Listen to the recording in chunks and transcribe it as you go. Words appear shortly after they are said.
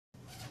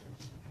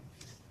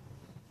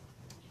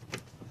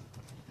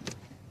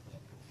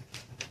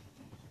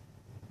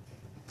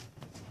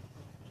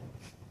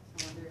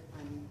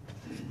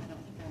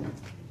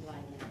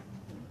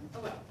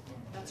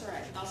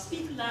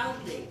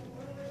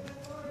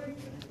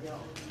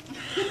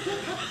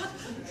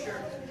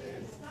Sure.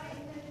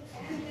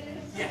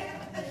 Yeah.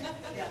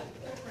 Yeah.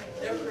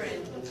 They're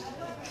friends.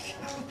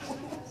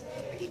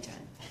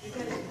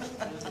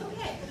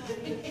 Okay.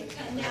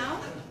 And now,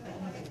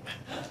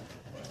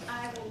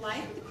 I will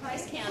light the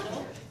Christ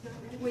candle,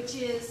 which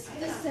is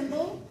a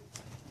symbol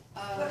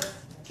of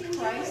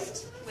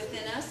Christ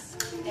within us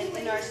and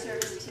in our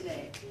service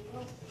today.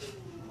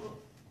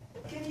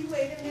 Can you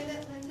wait a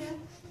minute, Linda?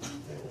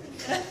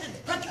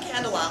 Put the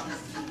candle out.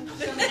 So I'm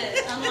going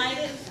to unlight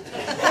it.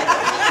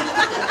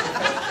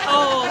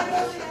 Oh.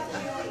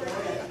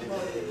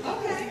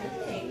 Okay.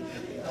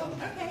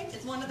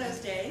 It's one of those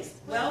days.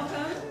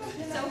 Welcome.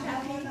 So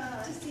happy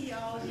to see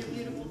all of your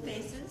beautiful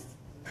faces.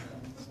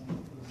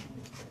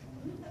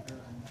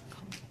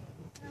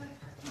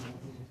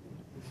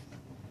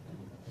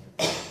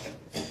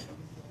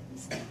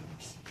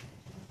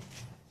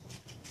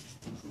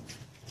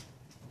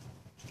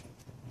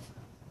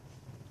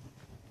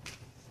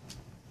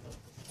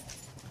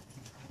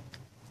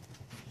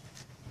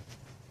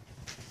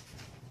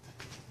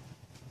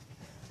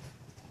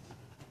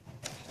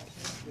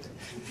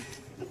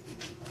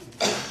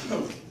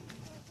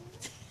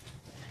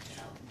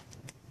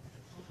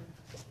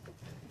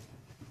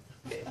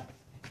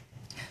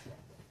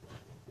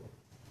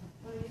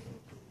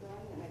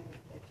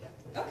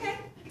 Okay,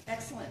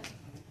 excellent.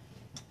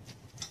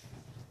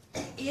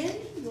 In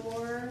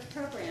your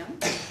program,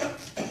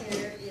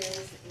 there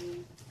is a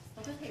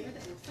little paper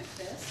that looks like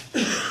this.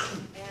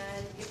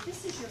 And if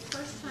this is your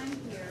first time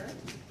here,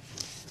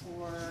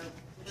 or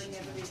for any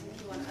other reason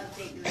you want to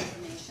update your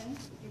information,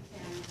 you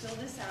can fill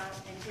this out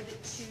and give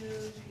it to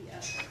the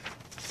usher.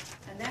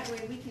 And that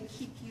way we can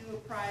keep you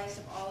apprised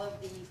of all of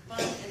the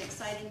fun and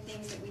exciting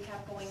things that we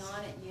have going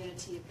on at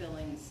Unity of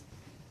Billings.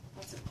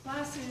 Lots of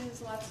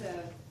classes, lots of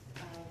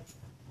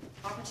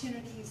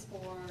opportunities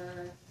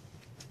for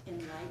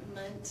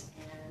enlightenment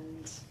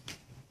and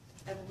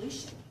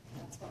evolution.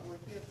 That's what we're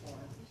here for,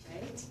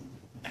 right?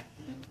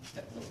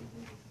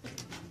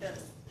 Yes.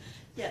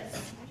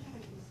 Yes.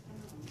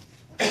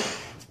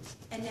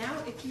 And now,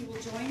 if you will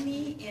join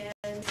me in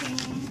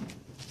singing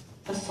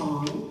a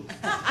song.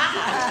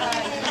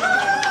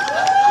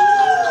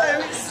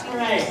 All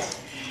right.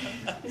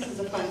 This is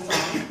a fun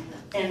song.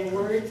 And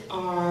words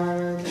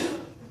are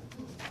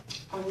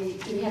do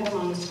we have them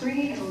on the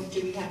screen or do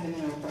we have them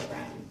in our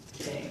program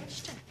today?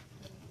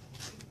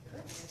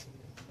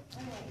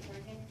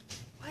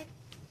 What?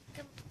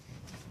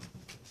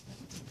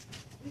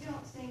 We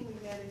don't sing, we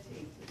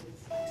meditate to this.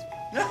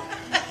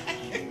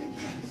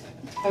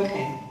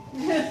 Okay.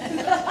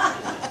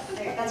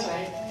 That's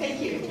right. Thank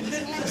you.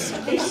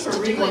 Thank you for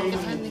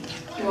rewinding.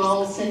 You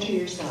all center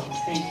yourselves.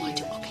 Thank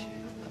you.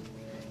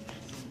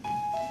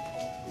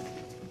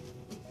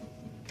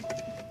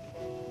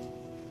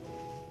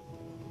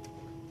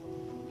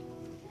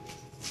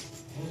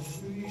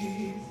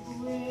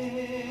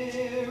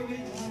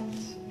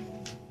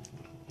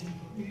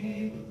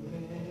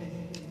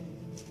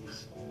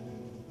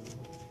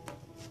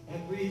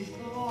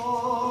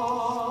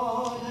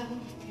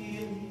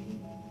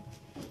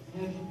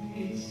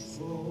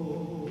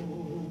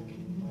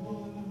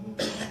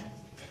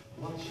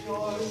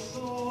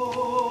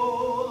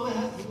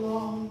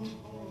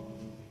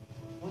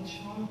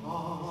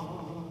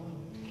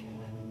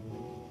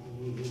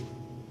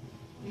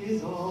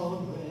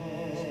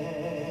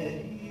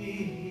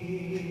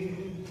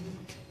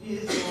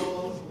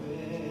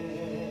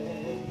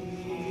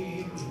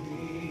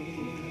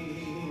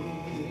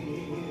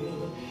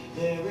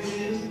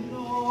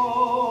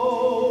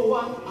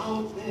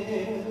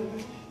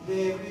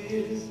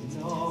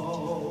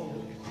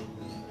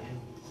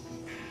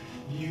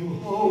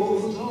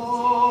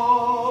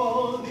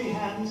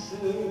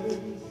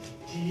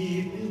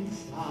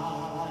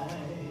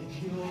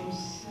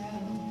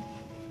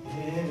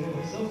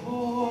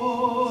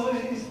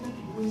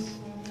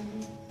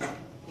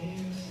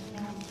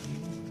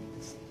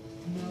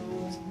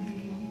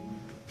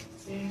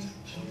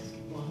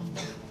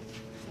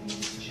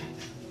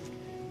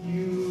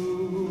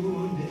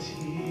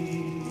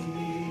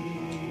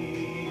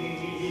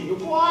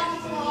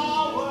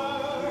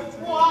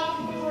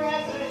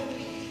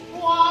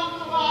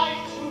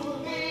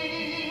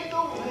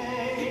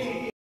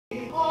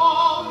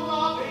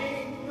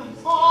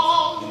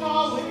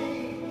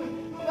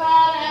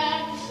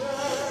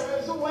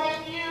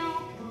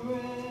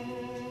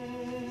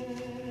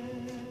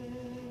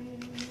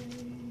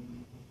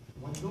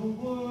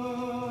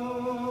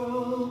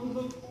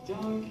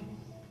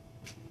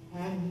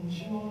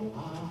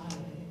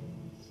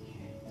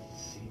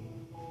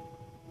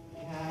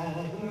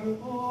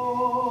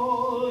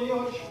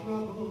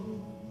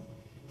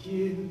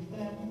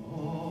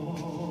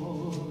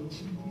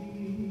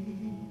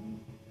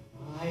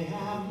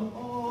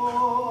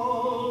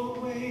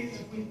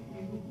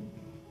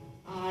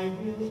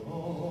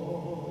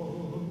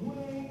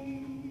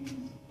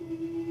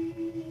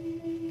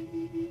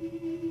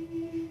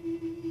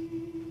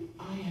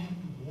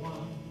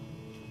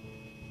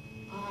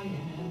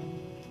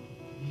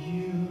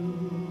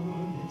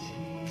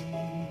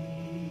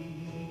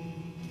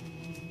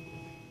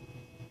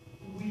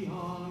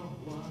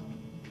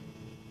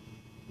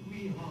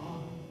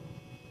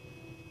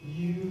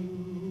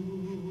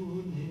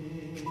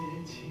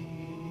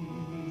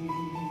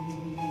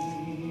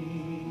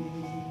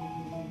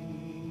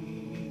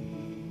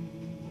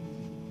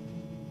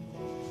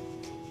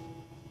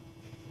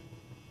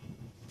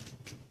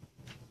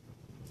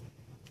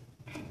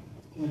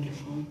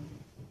 Wonderful.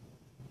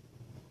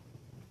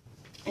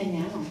 And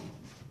now,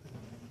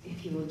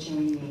 if you will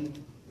join me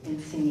in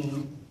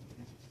singing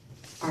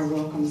our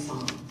welcome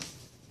song.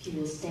 If you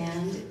will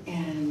stand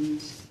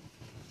and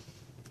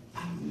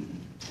I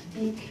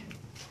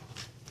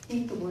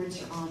think the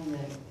words are on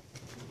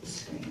the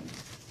screen.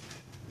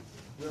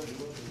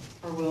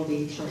 Or will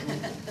be shortly.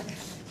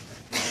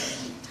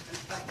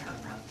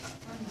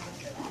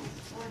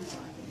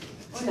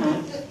 Or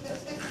not.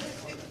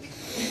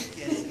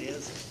 Yes, it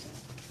is.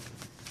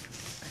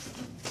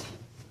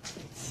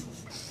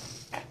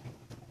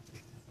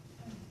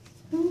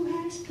 Who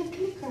has the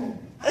clicker?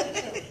 But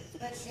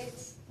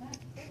it's not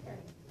bigger.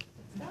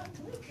 It's not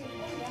bigger.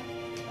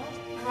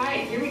 All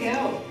right, here we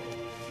go.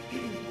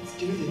 Let's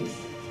do this.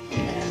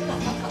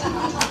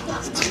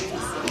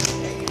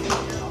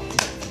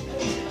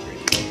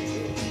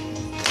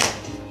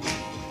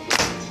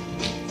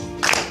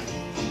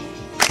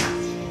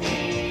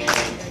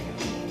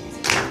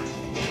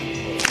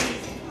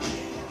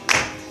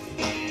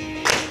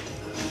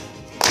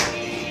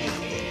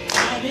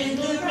 I'm in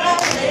the right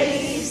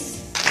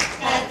place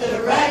at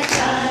the right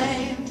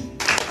time.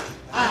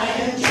 I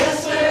am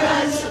just where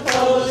I'm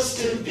supposed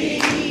to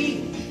be.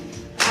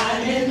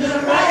 I'm in the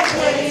right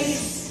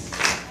place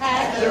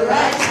at the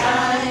right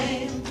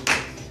time.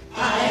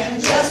 I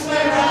am just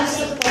where I'm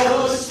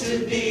supposed to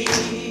be.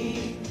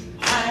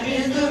 I'm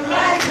in the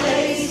right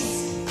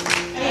place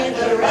at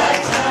the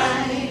right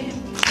time.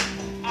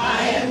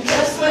 I am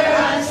just where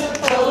I'm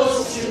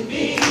supposed to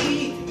be.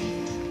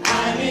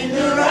 I'm in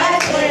the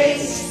right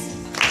place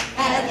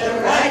at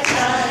the right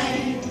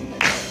time.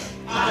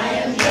 I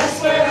am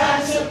just where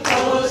I'm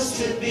supposed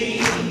to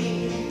be.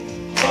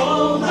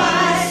 Oh,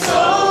 my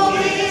soul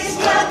is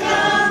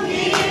welcome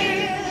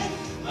here.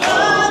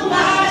 Oh,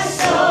 my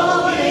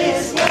soul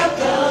is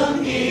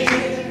welcome here.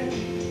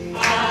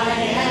 I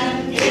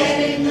am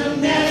getting the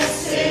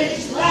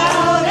message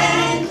loud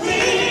and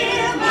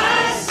clear.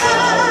 My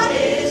soul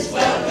is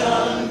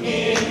welcome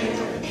here.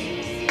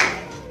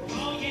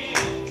 Oh, yeah.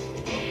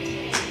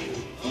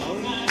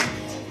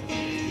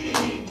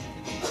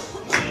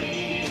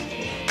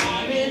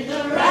 I'm in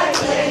the right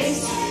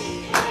place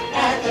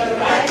at the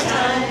right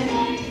time.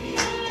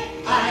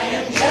 I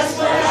am just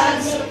where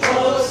I'm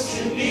supposed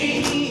to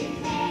be.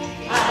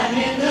 I'm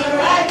in the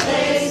right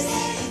place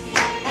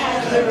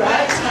at the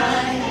right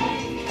time.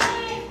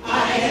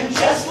 I am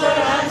just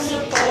where I'm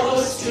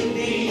supposed to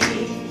be.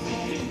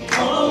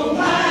 Oh,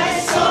 my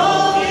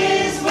soul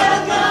is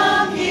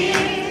welcome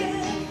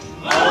here.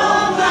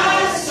 Oh,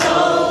 my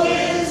soul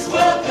is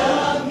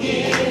welcome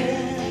here.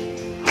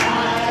 I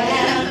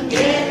am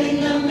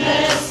getting the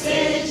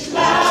message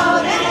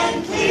loud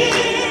and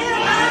clear.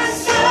 My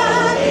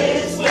soul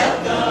is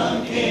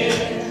welcome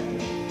here.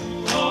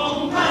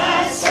 Oh,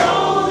 my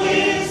soul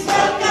is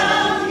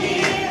welcome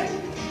here.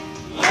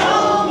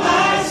 Oh,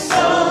 my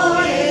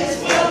soul is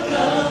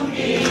welcome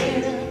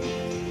here.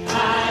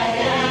 I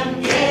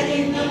am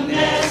getting the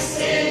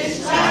message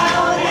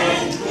loud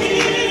and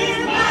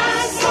clear.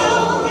 My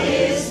soul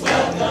is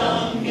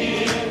welcome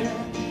here.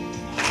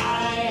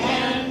 I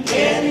am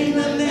getting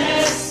the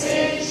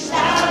message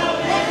loud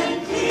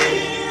and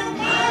clear.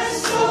 My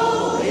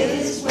soul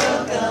is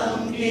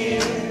welcome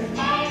here.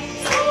 My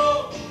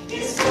soul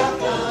is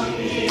welcome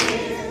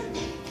here.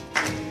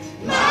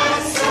 My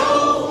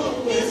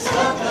soul is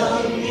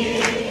welcome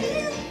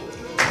here.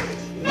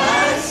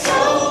 My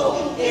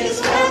soul is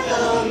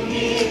welcome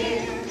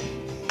here.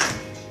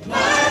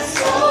 My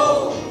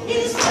soul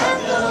is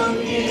welcome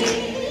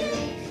here.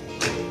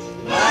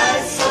 My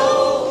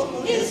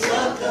soul is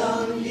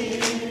welcome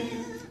here.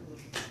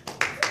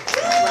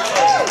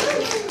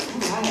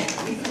 All right,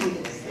 we can do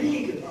this.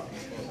 Really good.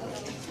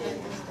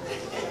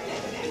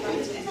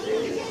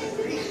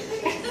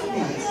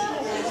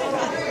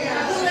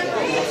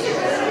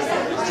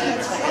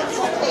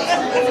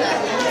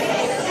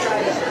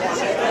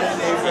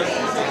 Feeling good?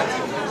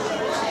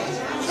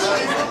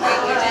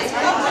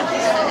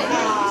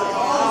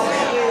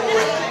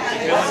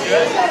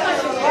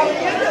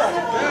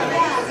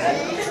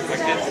 I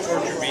did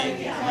torture me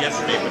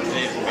yesterday, but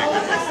today will be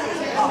good.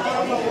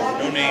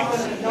 No names.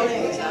 No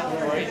names.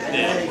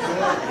 Did.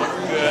 Look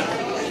good.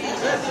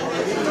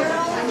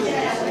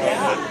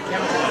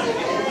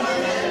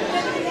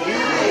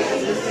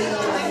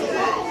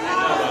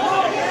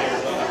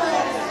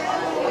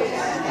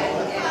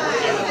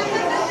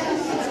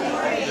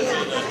 This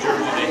is the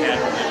jersey they had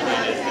when they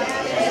played it.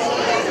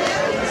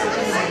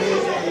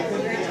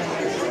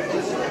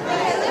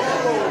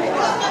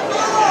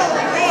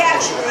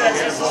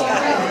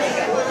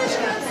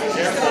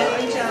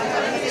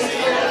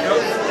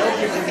 Don't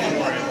give me any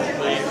more info,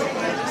 please.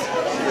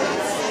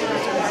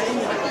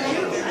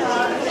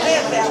 I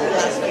had that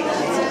last week.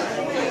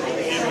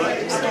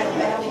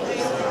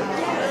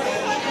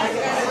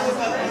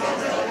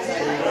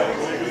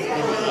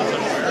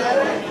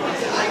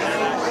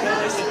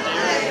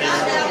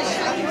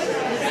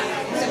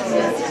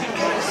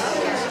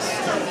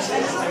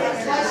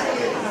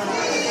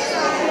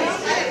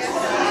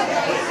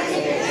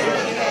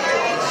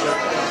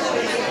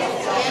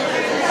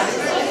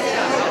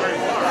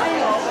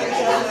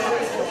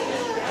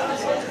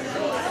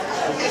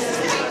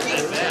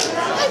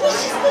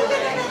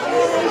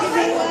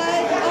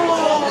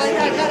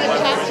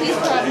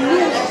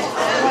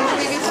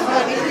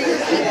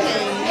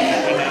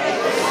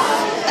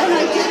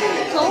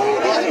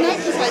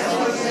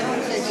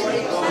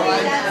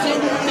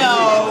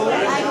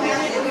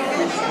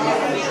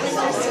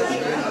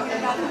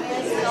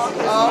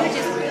 know.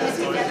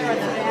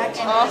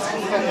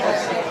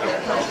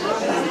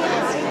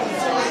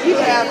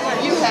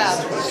 You have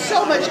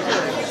so much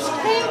courage.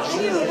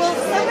 Thank you. Well,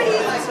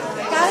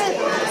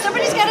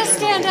 somebody's got to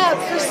stand up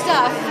for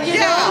stuff, you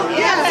know?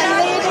 Yeah. And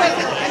lead with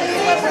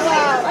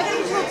love. I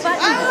can do a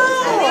button.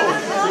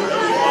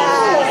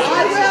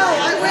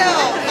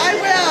 I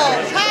will.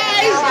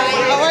 Hi.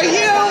 How are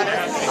you?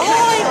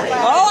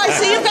 Oh, I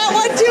see you got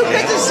one too.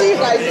 Good to see you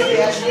guys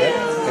again.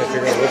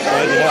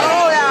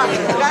 Oh, yeah.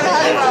 Gotta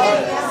hug.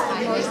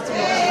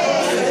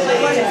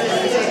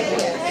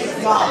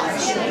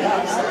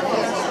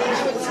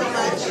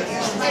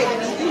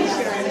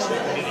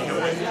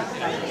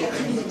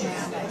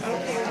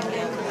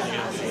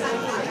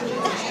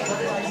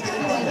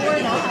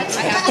 I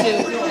have to.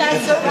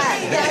 That's all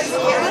right.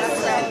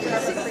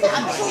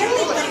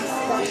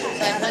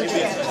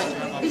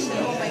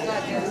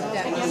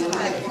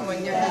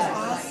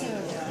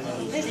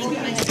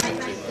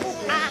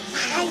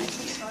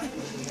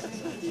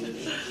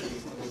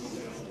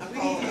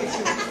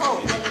 Oh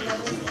my God,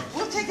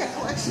 we'll take a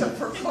collection of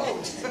her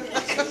coat.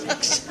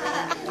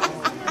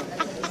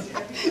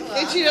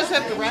 And she doesn't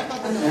have to wrap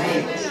up in the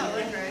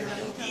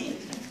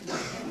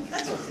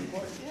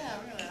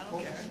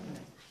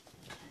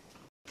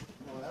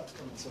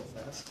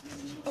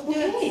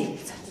Okay.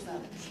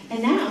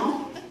 And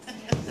now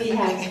we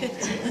have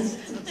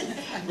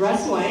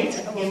Russ White,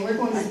 and we're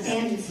going to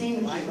stand and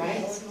sing with you,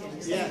 right?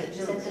 Yeah. Is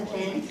that the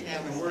plan?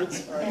 Yeah, the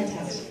words are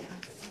Fantastic.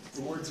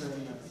 in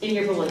In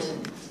your bulletin.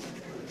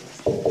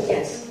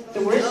 Yes.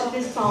 The words of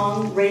this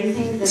song,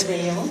 Raising the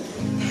Veil.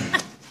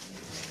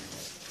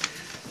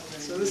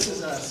 So this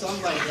is a song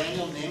by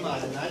Daniel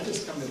Nahmod, and I've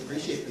just come to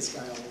appreciate this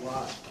guy a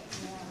lot.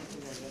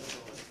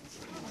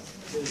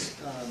 His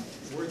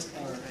words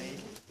are,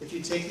 if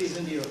you take these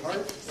into your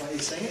heart while you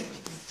sing it,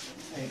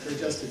 I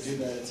encourage us to do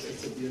that.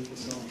 It's a beautiful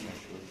song.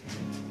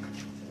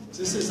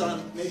 So this is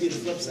on maybe the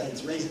flip side,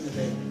 it's Raising the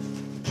Veil.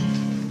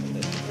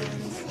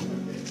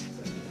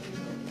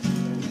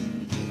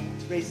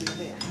 Raising the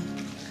veil.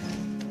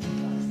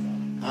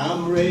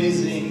 I'm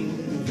raising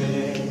the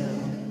veil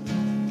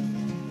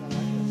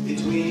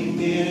between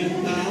me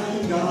and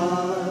my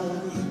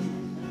God.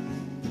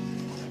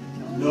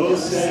 No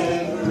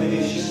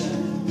separation,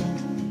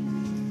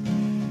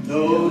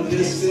 no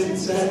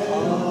distance at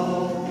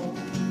all.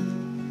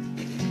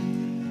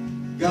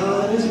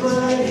 God is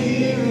right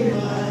here in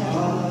my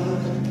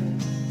heart.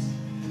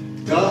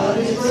 God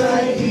is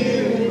right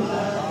here in my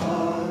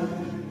heart.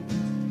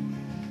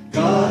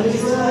 God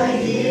is right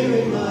here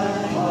in my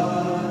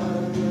heart.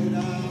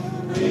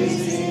 I'm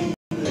raising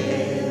the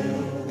veil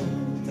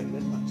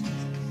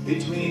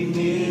between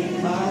me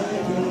and my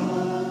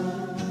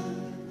God.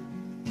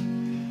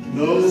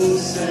 No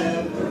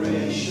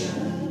separation,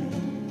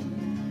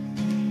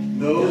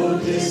 no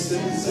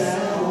distance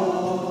at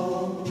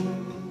all.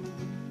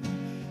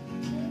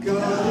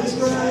 God is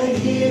right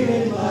here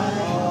in my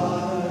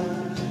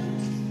heart.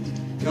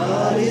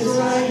 God is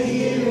right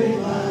here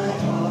in my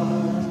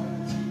heart.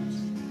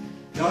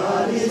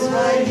 God is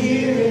right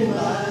here in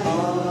my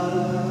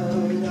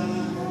heart.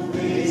 I'm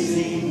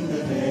raising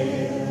the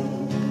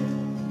veil.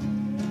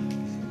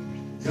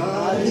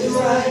 God is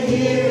right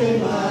here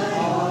in my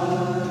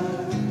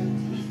heart.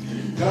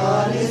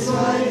 God is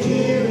right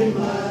here in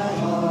my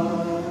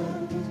heart.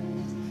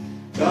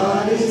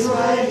 God is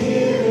right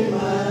here in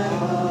my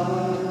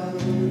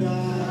heart.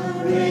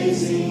 I'm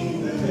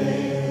raising the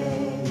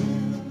veil.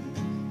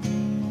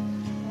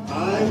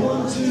 I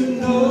want to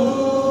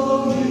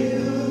know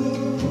you,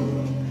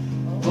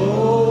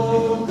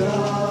 oh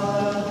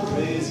God,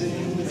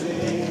 raising the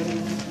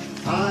veil.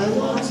 I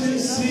want to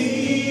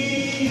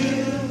see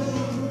you,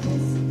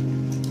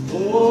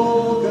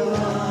 oh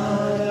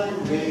God,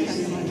 I'm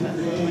raising the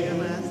veil.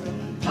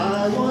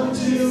 I want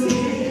to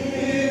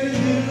hear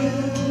you,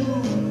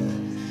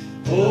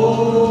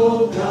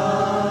 oh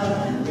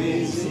God, I'm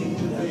raising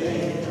the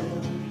veil.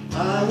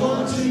 I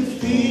want to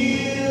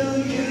feel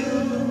you,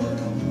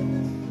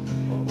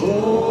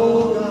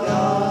 oh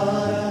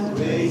God, I'm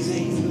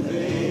raising the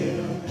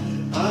veil.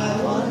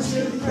 I want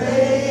to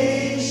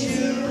praise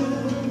you,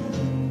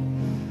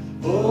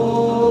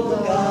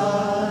 oh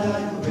God,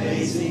 I'm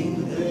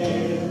raising the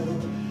veil.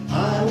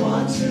 I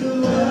want to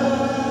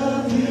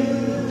love you,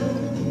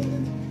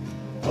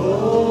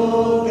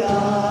 oh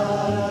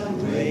God, I'm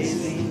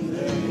raising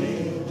the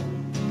veil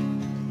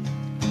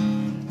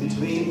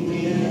between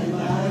me and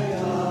my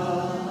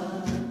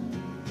God.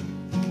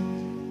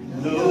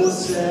 No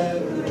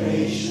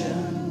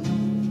separation,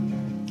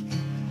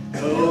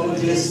 no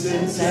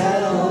distance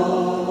at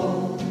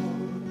all.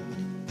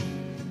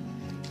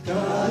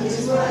 God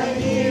is right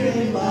here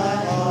in my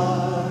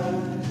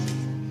heart.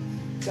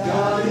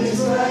 God is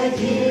right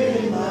here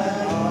in my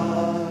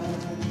heart.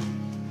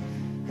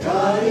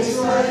 God is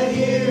right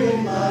here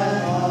in my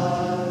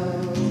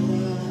heart.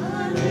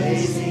 I'm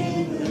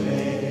raising the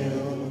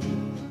veil.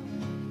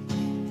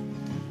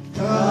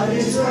 God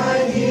is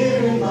right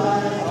here in my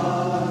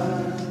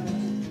heart.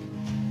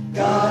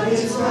 God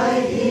is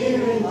right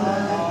here in my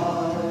heart.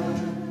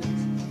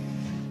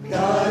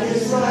 God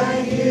is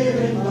right here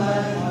in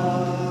my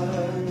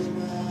heart.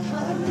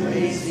 I'm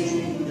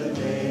raising the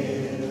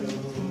veil.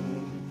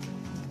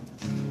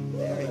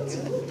 Very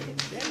good.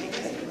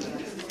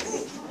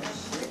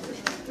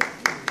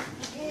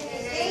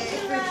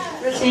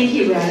 Thank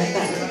you, Russ.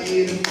 That was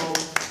beautiful.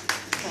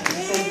 That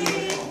was so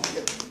beautiful.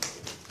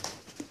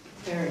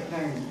 Very,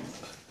 very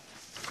nice.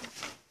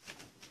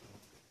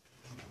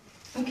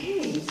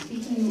 Okay,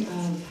 speaking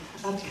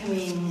of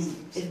upcoming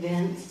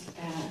events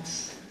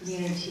at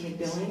Unity at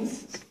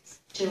Billings,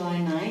 July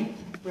 9th,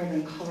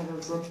 Reverend Culliver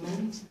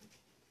Brookman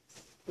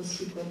will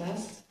speak with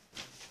us.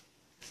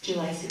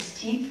 July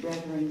 16th,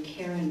 Reverend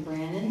Karen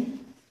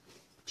Brannon.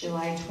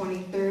 July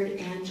 23rd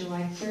and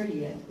July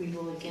 30th, we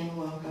will again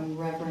welcome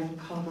Reverend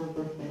Culliver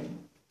Brookman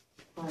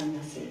for our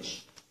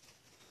message.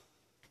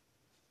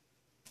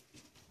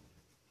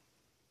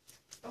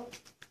 Okay.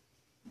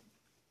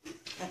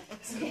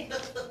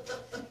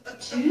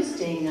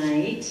 Tuesday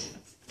night,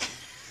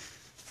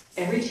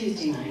 every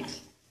Tuesday night.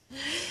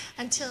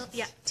 Till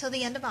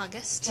the end of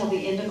August. Till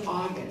the end of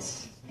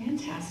August.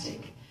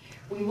 Fantastic.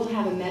 We will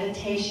have a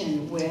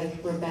meditation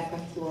with Rebecca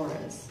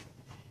Flores.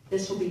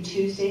 This will be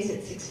Tuesdays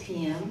at 6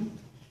 p.m.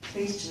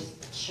 Please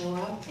just show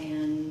up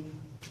and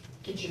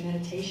get your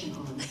meditation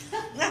on.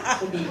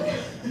 It'll be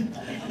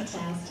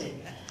fantastic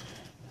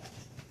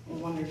and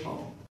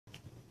wonderful.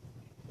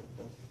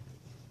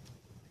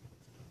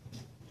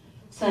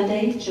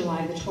 Sunday,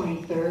 July the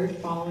 23rd,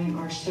 following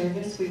our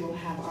service, we will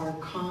have our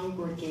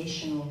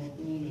congregational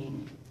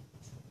meeting.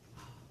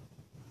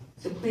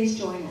 So please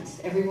join us.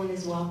 Everyone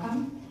is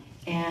welcome.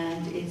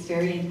 And it's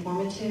very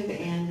informative,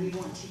 and we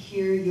want to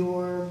hear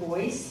your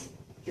voice,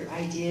 your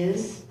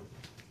ideas.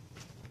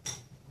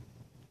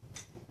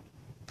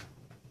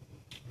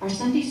 Our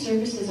Sunday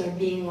services are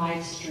being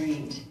live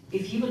streamed.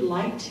 If you would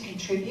like to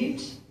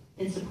contribute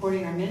in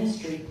supporting our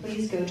ministry,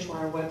 please go to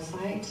our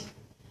website,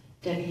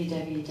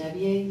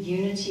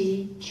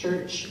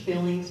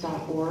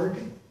 www.unitychurchbillings.org,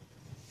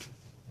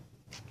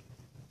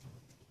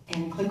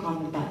 and click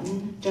on the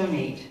button,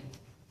 Donate.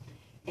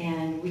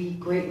 And we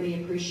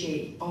greatly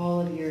appreciate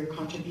all of your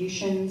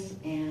contributions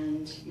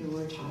and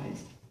your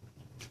tithes.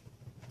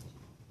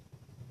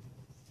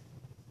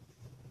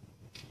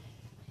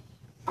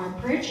 Our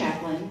prayer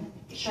chaplain,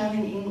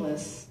 Charlene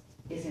Inglis,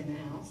 is in the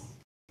house.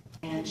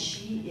 And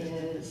she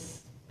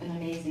is an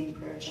amazing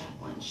prayer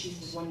chaplain.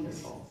 She's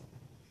wonderful.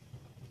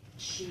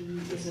 She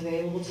is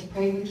available to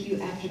pray with you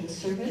after the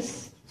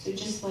service, so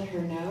just let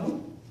her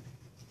know.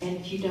 And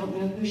if you don't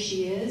know who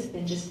she is,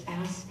 then just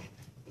ask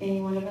any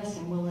one of us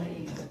and we'll let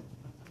you know.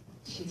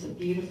 She's a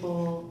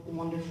beautiful,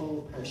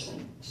 wonderful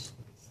person,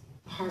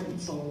 heart and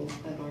soul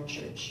of our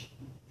church.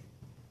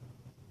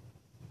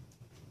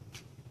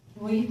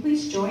 Will you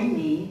please join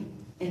me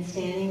in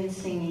standing and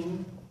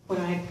singing when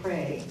I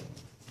pray?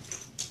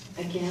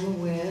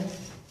 Again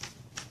with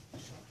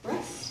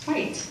Russ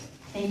White.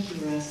 Thank you,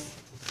 Russ.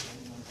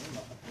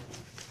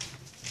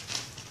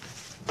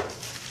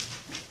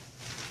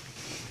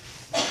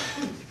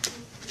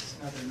 It's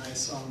another nice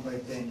song by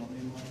Daniel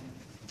Newman.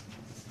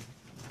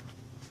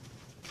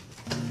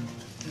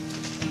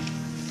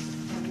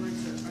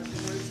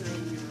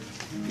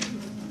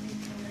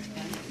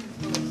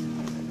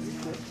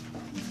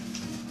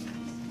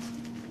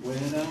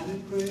 When I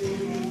pray,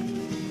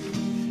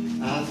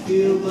 I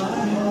feel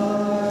my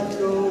heart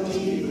go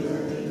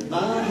deeper,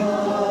 my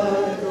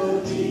heart go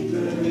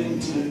deeper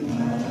into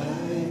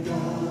my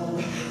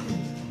God.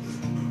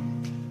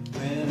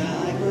 When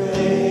I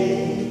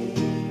pray,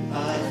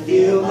 I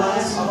feel my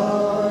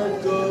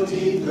heart go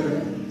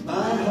deeper,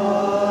 my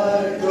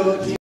heart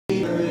go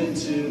deeper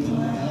into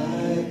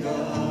my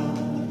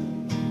God.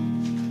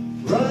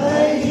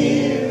 Right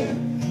here,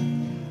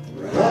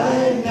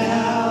 right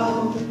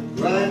now,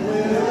 right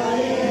where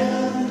I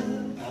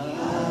am,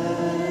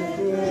 I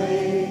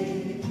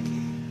pray.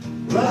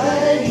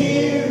 Right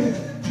here,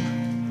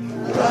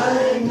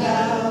 right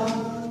now,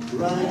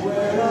 right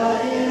where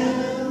I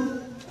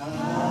am,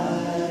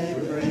 I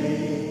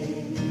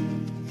pray.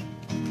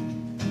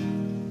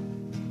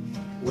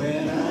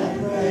 When I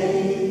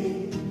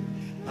pray,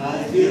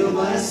 I feel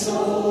my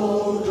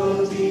soul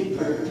go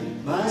deeper,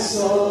 my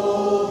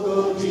soul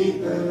go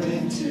deeper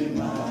into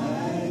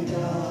my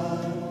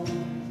God.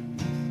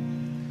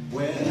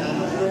 When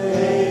I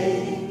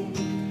pray,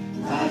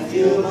 I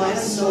feel my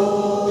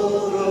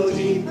soul go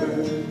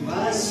deeper,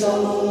 my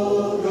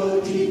soul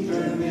go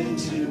deeper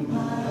into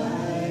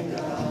my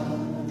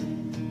God.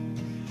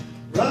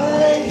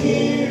 Right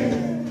here,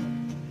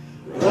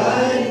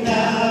 right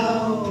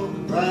now,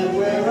 right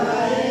where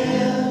I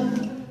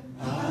am,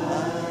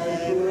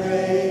 I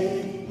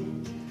pray.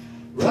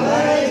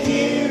 Right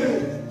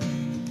here,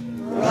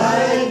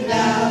 right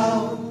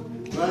now,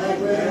 right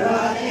where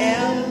I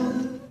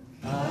am,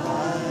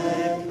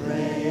 I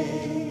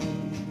pray.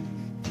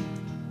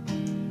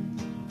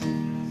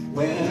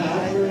 When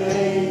I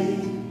pray,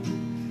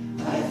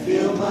 I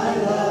feel my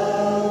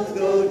love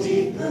go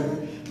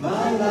deeper,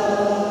 my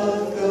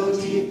love go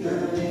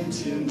deeper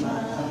into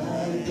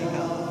my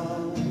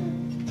God.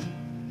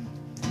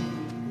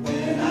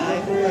 When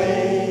I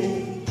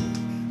pray,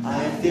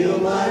 feel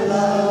my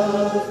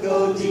love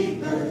go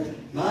deeper,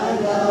 my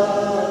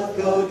love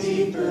go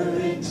deeper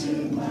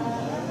into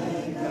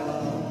my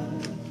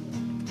God.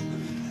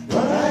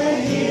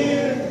 Right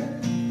here,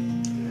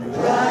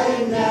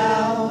 right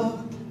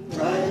now,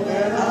 right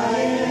where I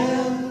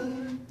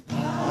am,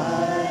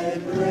 I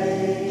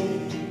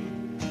pray.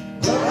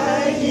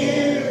 Right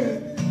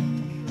here,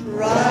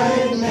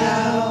 right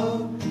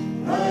now,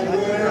 right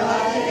where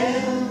I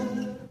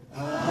am,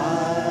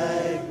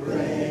 I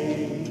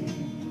pray.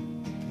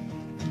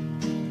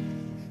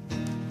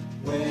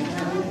 When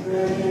I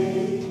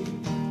pray,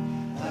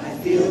 I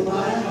feel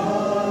my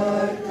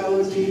heart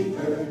go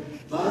deeper,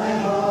 my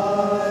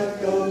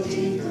heart go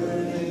deeper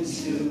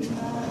into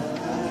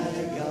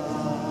my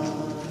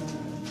God.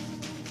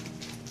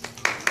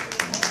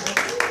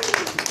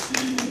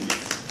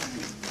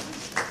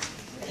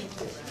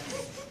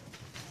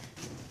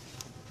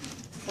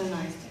 So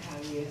nice to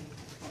have you.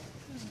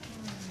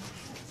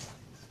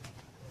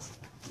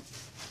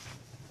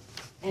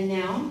 And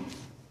now,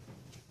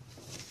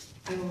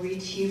 I will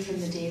read to you from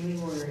the Daily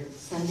Word,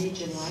 Sunday,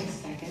 July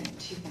 2nd,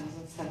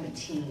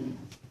 2017.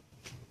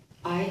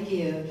 I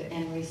give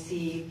and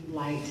receive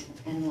light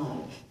and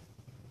love.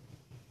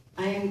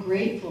 I am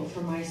grateful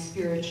for my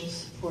spiritual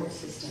support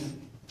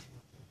system,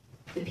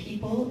 the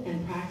people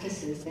and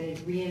practices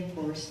that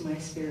reinforce my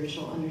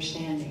spiritual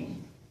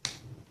understanding.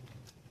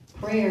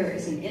 Prayer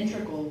is an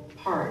integral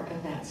part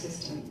of that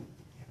system.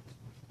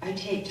 I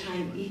take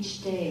time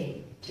each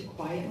day to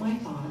quiet my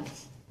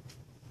thoughts,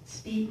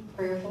 speak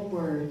prayerful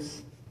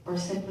words, or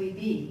simply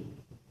be.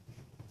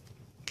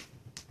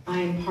 I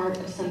am part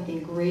of something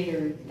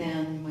greater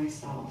than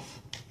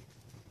myself.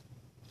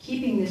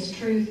 Keeping this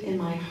truth in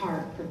my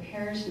heart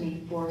prepares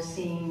me for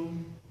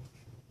seeing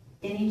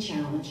any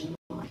challenge in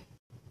life.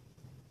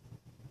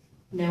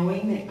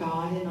 Knowing that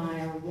God and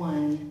I are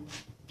one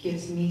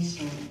gives me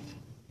strength.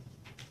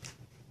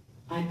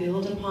 I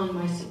build upon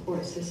my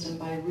support system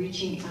by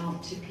reaching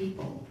out to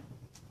people,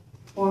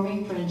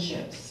 forming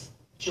friendships,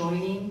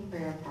 joining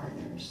prayer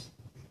partners,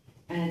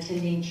 and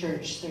attending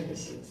church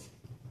services.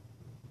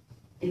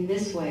 In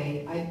this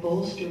way, I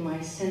bolster my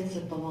sense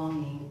of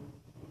belonging.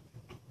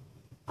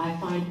 I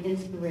find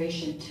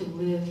inspiration to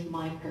live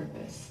my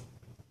purpose.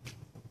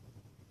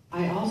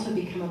 I also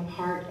become a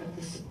part of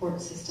the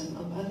support system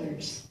of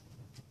others.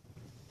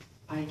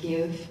 I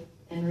give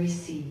and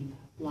receive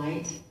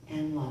light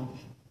and love.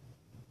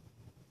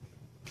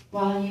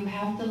 While you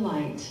have the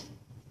light,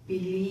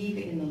 believe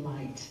in the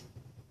light,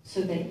 so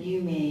that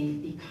you may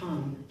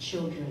become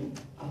children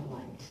of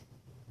light.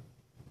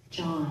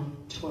 John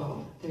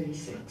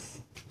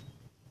 12:36.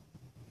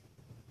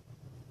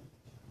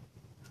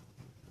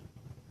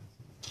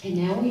 And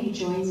now will you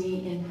join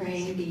me in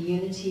praying the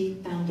Unity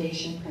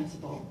Foundation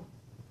principle?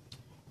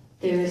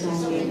 There is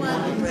only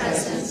One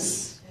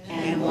presence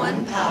and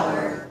one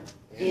power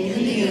in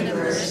the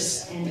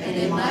universe and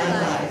in my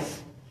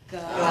life,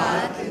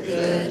 God the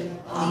good,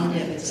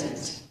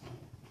 omnipotent.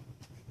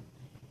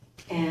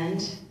 And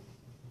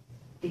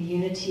the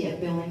Unity of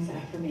Billings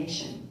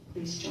affirmation.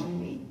 Please join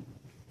me.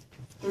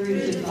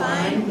 Through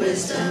divine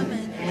wisdom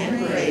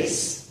and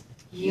grace,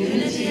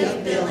 Unity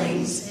of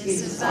Billings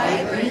is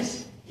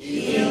vibrant,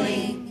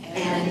 healing,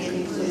 and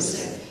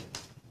inclusive.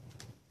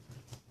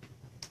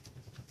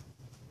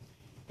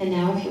 And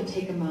now if you'll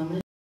take a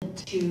moment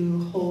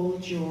to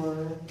hold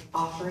your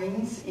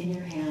offerings in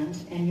your hand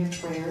and your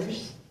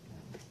prayers.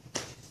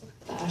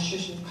 The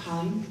ushers will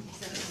come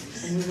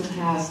and we will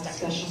have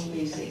special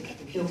music.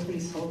 If you'll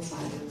please hold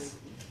silence.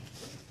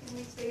 Can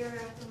we say our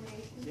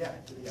affirmation? Yeah.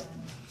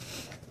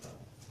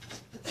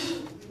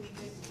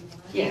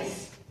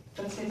 Yes,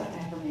 let's say the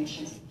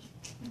affirmation.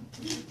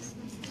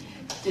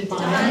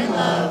 Divine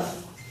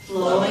love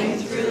flowing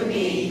through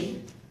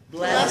me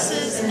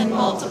blesses and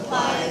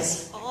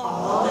multiplies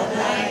all that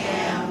I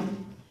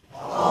am,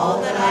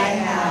 all that I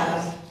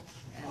have,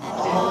 and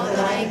all that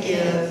I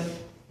give,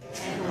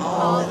 and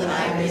all that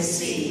I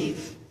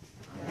receive,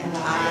 and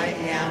I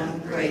am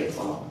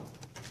grateful.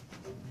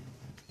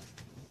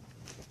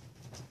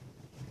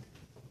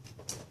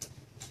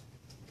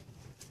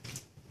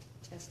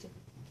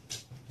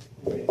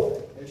 Wait,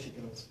 there she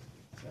goes.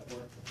 Does that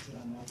work? Is it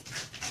on now?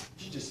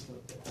 She just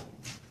flipped it.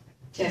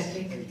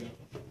 Testing. There you go.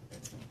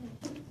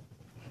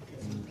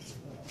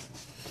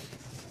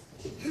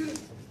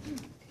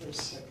 For a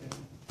second.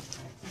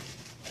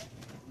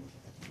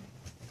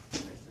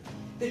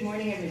 Good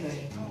morning,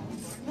 everybody.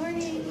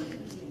 Morning.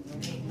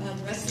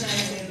 Russ and I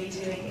are going to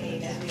be doing a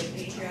medley of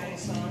patriotic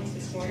songs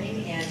this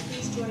morning, and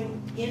please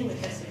join in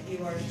with us if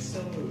you are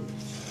so moved.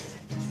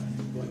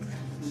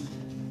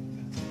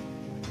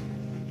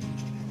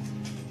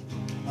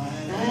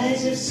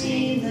 Eyes have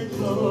seen the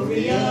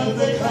glory of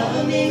the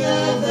coming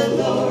of the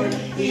Lord.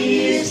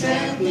 He is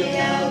trampling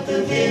out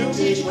the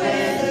vintage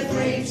where the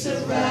grapes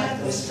of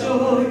wrath were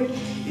stored.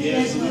 He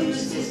has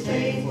loosed his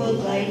faithful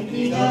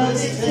lightning of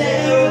his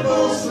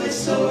terrible swift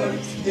sword.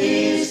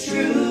 His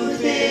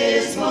truth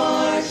is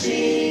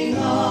marching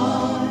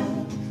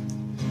on.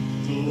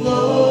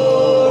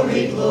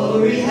 Glory,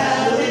 glory,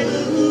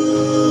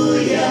 hallelujah.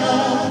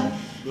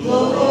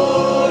 Glory.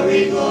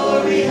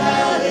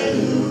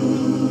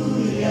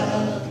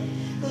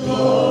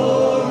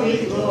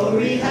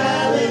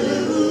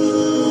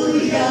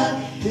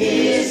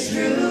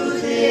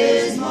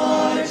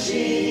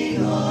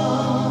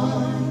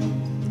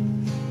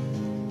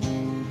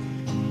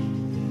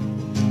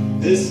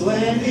 This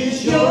land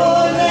is your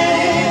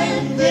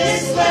land,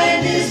 this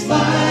land is my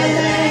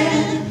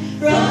land.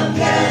 From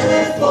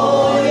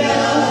California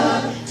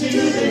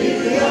to the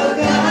New York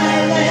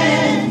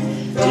Island,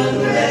 from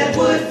the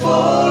redwood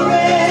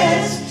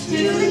forest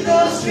to the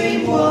Gulf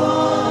Stream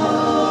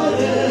waters,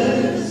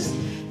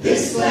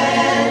 this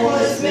land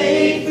was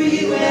made for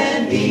you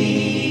and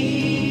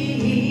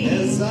me.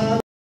 As I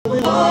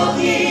was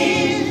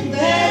walking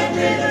that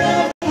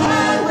river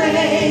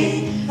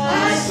highway,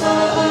 I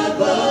saw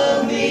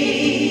above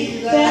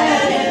me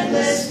that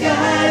endless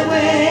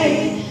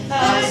skyway.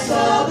 I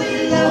saw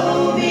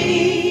below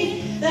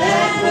me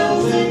that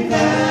rolling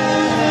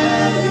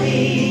valley.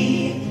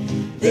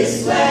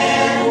 This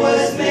land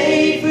was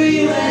made for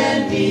you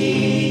and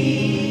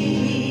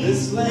me.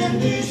 This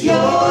land is your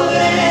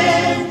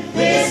land,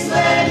 this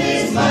land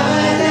is my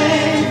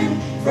land.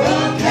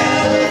 From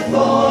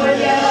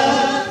California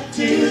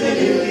to the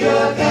New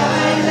York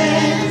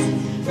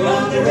Island,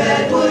 from the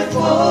redwood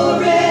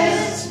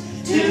forest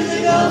to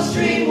the Gulf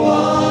Stream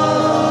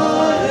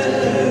waters,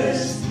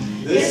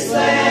 this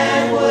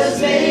land was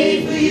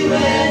made for you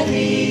and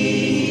me.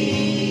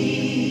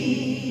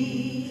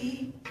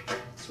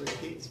 Sweet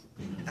kids.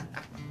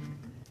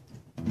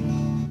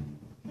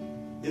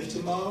 If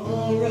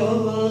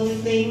tomorrow all the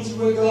things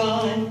were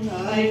gone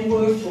I'd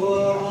worked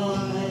for all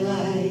my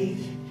life,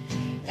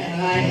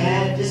 and I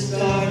had to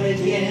start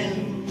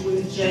again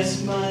with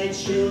just my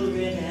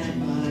children and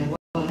my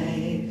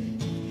wife,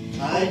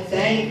 I'd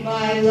thank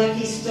my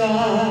lucky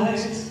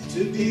stars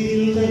to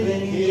be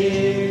living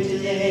here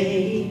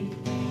today,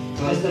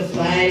 'cause the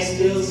flag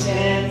still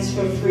stands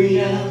for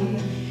freedom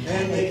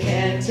and they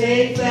can't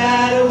take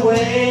that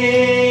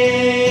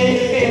away.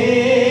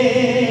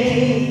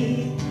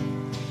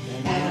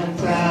 And I'm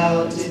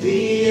proud to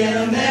be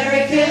an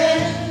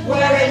American,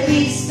 where at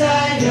least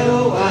I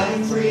know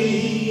I'm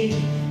free.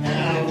 And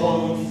I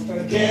won't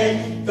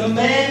forget the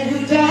men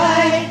who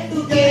died,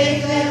 who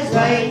gave that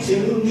right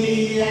to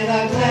me. And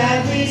I'll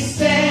gladly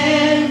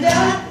stand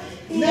up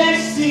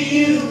next to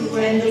you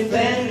and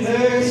defend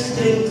her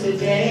still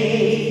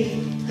today.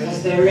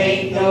 'Cause there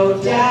ain't no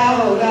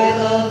doubt I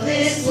love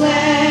this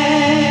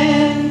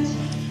land.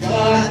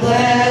 God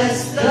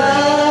bless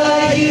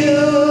the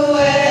USA.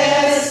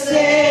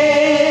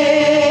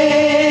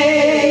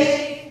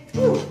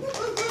 Woo.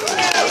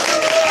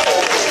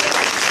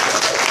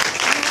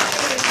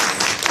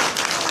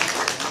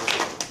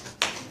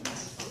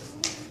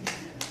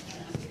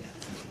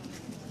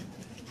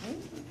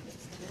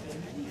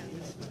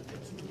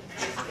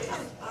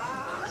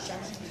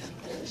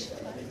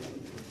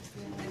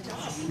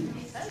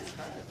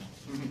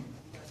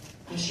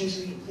 Ushers,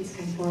 will you please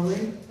come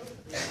forward?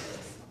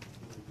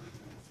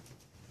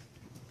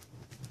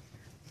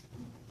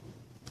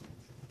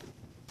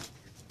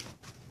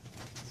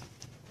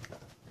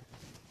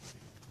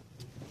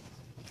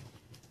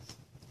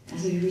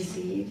 As we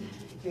receive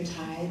your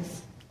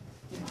tithes,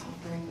 your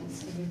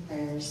offerings, and your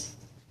prayers,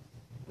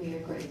 we are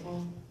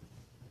grateful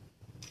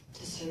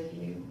to serve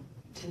you,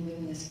 to live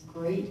in this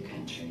great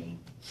country.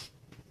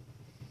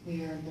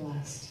 We are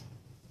blessed.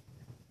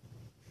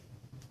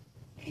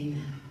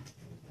 Amen.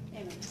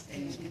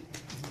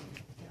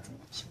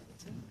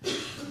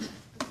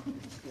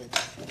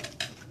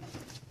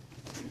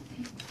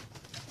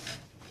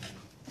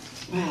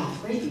 Wow,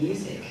 great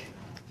music.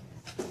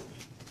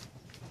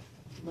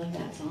 Love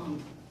that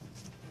song.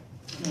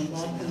 And I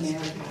love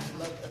America.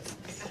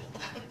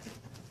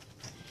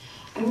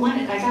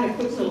 I got a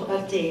quick little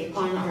update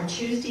on our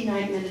Tuesday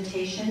night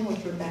meditation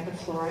with Rebecca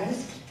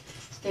Flores.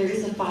 There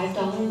is a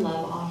 $5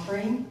 love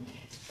offering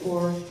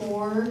for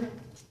four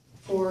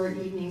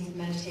evenings of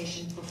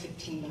meditation for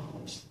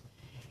 $15.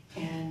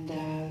 And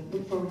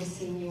look forward to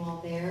seeing you all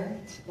there.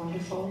 It's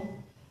wonderful.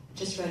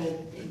 Just read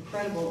an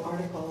incredible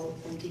article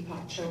from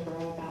Deepak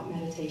Chopra about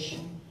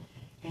meditation.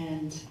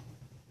 And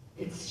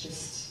it's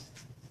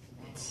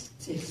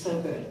so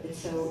good. It's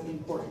so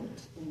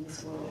important in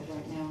this world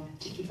right now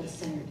to keep us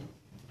centered.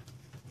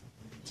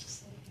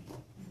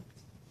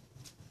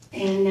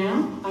 And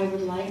now I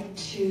would like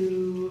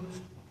to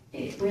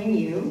bring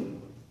you,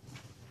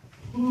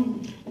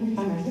 let me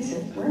find my list.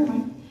 Where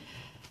am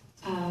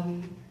I?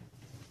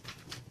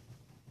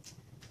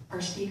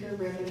 Our speaker,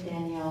 Reverend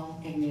Danielle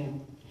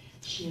Agnew.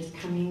 She is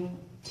coming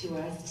to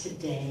us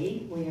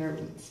today. We are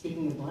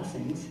speaking of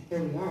blessings.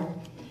 Here we are.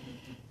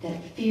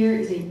 That fear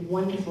is a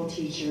wonderful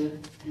teacher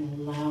and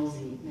a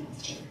lousy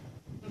master.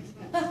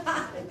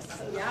 Yeah,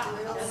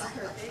 that's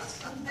perfect.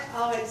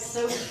 Oh, it's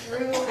so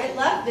true. I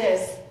love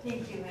this.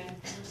 Thank you, man.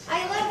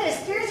 I love this.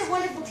 Fear is a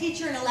wonderful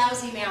teacher and a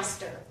lousy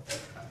master.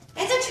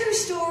 It's a true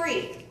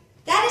story.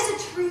 That is a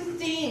true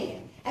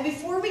thing. And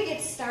before we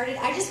get started,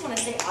 I just want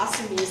to say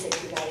awesome music,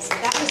 you guys.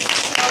 That was so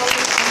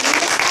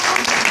beautiful.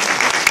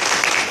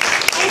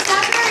 And it's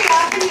not very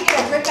often you get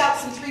to rip out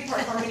some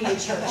three-part harmony in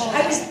church.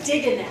 I was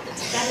digging that.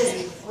 That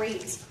is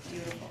great.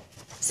 Beautiful.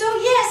 So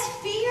yes,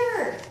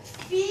 fear.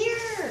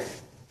 Fear.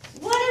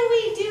 What do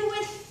we do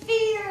with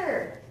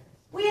fear?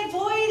 We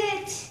avoid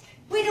it.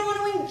 We don't want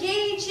to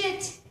engage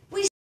it.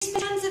 We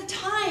spend tons of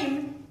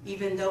time,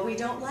 even though we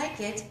don't like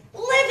it,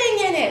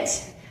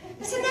 minute.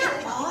 Isn't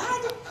that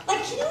odd?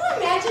 Like, can you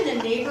imagine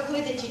a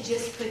neighborhood that you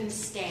just couldn't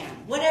stand?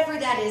 Whatever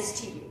that is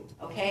to you,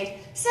 okay?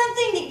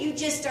 Something that you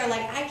just are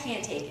like, I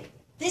can't take it.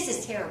 This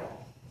is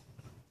terrible.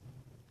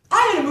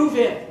 I'm going to move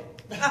in.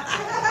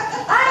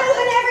 I'm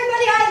moving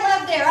everybody I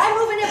love there. I'm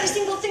moving every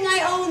single thing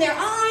I own there.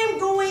 I'm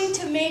going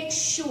to make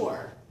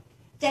sure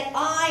that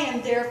I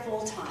am there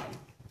full time.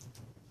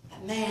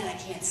 But man, I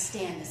can't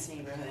stand this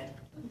neighborhood.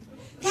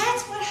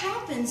 That's what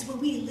happens when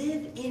we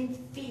live in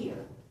fear.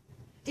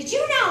 Did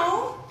you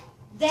know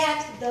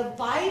that the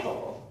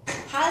Bible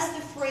has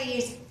the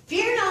phrase,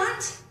 fear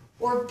not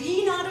or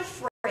be not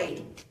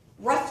afraid,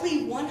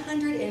 roughly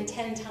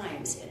 110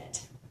 times in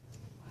it?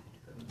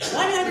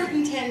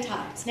 110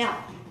 times.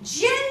 Now,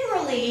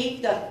 generally,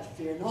 the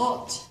fear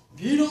not,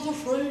 be not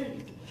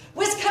afraid,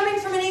 was coming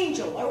from an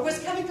angel, or was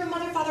coming from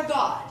Mother, Father,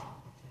 God,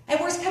 and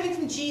was coming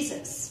from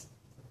Jesus.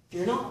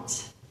 Fear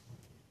not.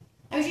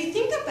 Now, if you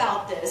think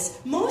about this,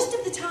 most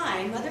of the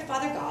time, Mother,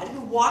 Father, God,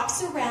 who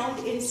walks around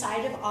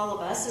inside of all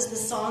of us, as the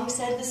song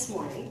said this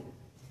morning,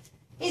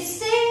 is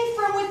saying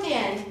from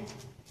within,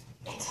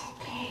 it's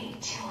okay,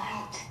 chill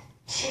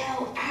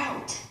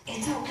out,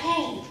 it's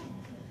okay.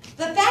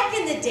 But back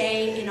in the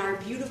day, in our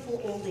beautiful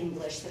Old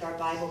English that our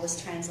Bible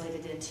was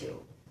translated into,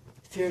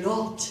 fear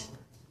not.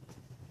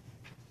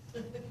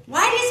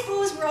 Why do you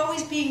suppose we're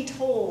always being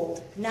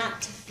told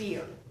not to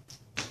fear?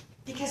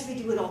 Because we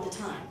do it all the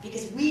time.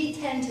 Because we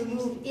tend to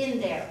move in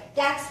there.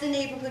 That's the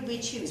neighborhood we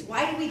choose.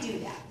 Why do we do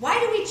that? Why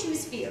do we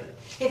choose fear?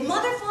 If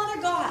Mother,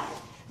 Father, God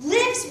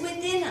lives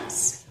within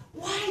us,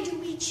 why do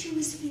we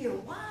choose fear?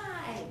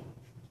 Why?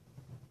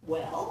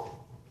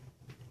 Well,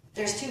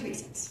 there's two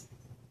reasons.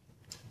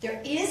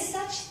 There is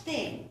such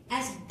thing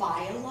as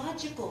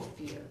biological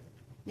fear.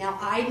 Now,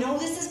 I know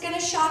this is going to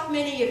shock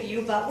many of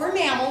you, but we're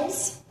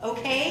mammals,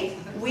 okay?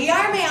 We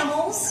are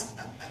mammals.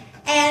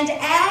 And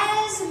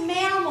as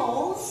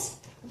mammals,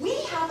 we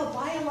have a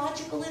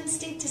biological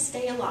instinct to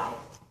stay alive.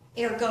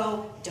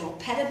 Ergo, don't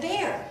pet a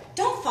bear.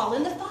 Don't fall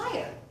in the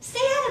fire. Stay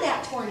out of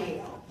that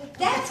tornado.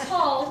 That's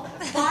called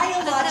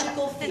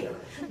biological fear.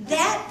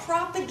 That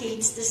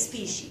propagates the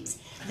species.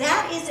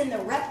 That is in the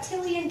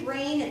reptilian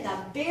brain at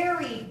the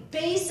very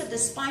base of the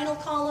spinal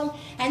column,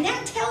 and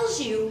that tells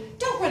you,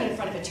 don't run in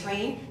front of a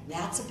train.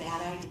 That's a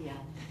bad idea.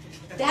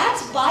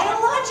 That's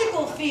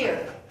biological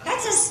fear.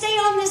 That's a stay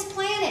on this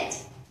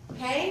planet,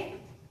 okay?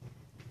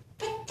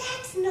 But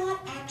that's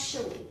not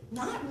actually,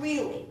 not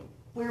really,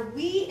 where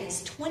we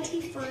as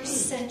 21st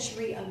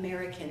century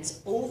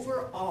Americans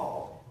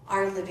overall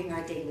are living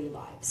our daily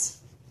lives.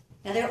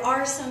 Now, there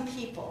are some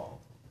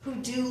people who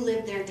do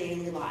live their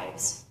daily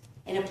lives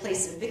in a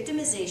place of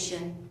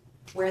victimization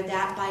where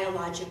that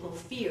biological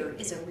fear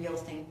is a real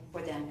thing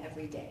for them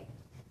every day.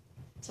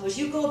 So as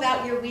you go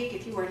about your week,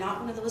 if you are not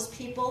one of those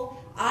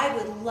people, I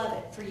would love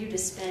it for you to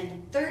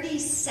spend 30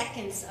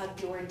 seconds of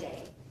your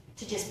day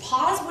to just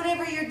pause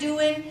whatever you're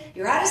doing.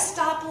 You're at a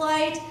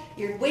stoplight,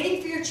 you're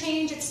waiting for your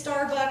change at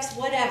Starbucks,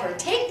 whatever.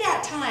 Take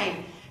that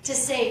time to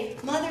say,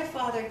 Mother,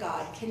 Father,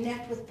 God,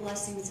 connect with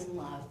blessings and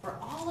love for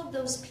all of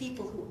those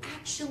people who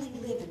actually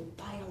live in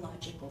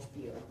biological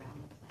fear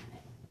around the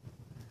planet.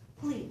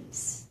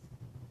 Please.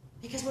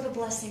 Because what a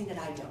blessing that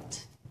I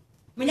don't.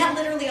 I mean, that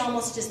literally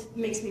almost just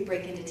makes me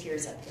break into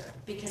tears up here.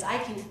 Because I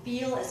can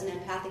feel as an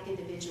empathic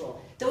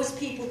individual, those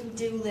people who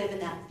do live in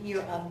that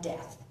fear of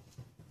death.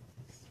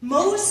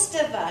 Most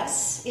of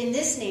us, in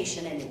this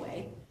nation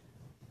anyway,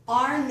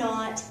 are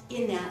not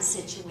in that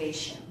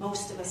situation.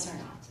 Most of us are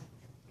not.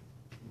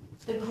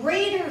 The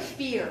greater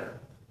fear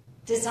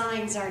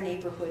designs our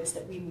neighborhoods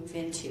that we move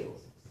into.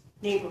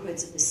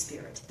 Neighborhoods of the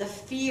spirit. The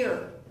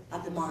fear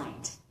of the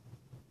mind.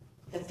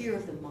 The fear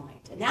of the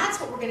mind. And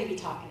that's what we're going to be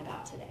talking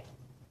about today.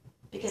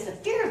 Because the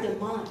fear of the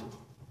mind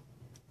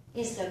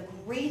is the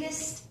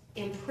greatest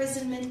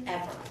imprisonment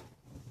ever.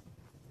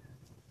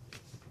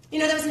 You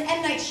know, there was an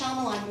M. Night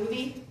Shyamalan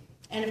movie,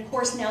 and of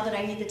course now that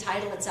I need the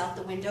title, it's out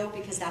the window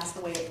because that's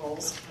the way it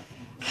rolls.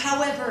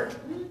 However,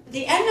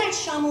 the M. Night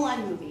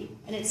Shyamalan movie,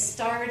 and it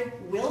starred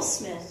Will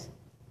Smith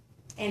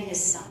and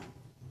his son.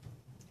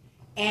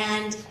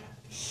 And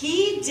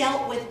he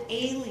dealt with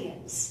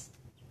aliens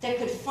that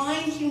could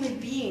find human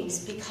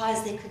beings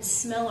because they could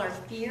smell our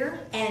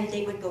fear and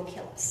they would go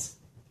kill us.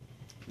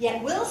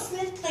 Yet Will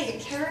Smith played a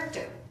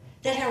character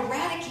that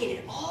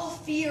eradicated all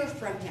fear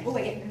from him. Oh,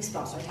 I get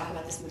goosebumps when I talk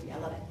about this movie. I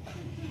love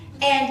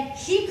it. And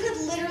he could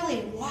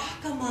literally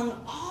walk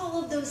among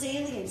all of those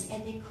aliens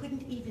and they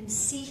couldn't even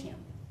see him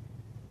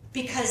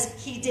because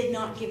he did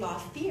not give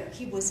off fear.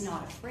 He was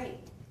not afraid.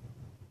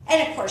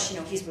 And of course, you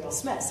know, he's Will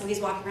Smith, so he's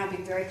walking around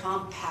being very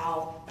calm,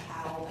 pow,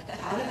 pow,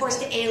 pow. And of course,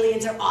 the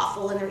aliens are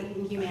awful and they're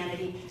eating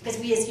humanity because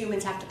we as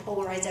humans have to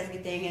polarize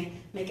everything and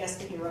make us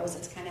the heroes.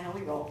 That's kind of how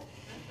we roll.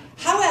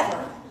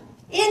 However,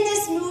 in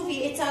this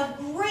movie, it's a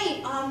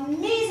great,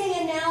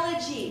 amazing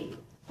analogy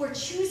for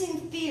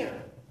choosing fear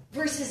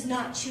versus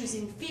not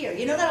choosing fear.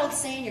 You know that old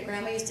saying your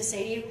grandma used to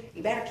say to you,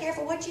 you better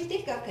careful what you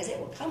think of because it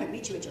will come and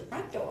meet you at your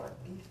front door.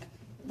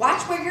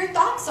 Watch where your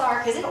thoughts are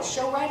because it'll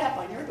show right up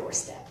on your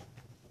doorstep.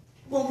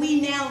 Well,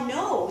 we now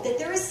know that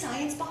there is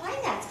science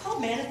behind that. It's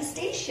called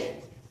manifestation.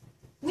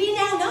 We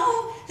now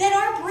know that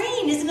our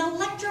brain is an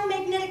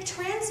electromagnetic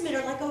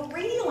transmitter like a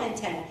radio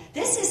antenna.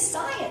 This is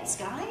science,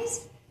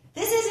 guys.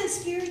 This isn't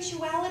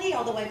spirituality,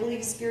 although I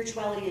believe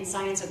spirituality and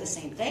science are the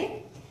same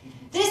thing.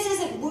 This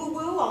isn't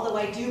woo-woo, although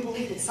I do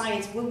believe that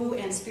science, woo-woo,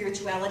 and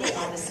spirituality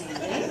are the same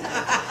thing.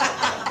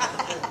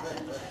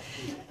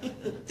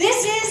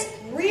 This is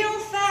real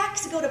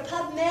facts. Go to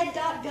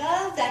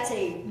pubmed.gov. That's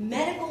a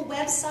medical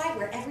website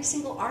where every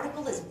single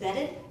article is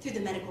vetted through the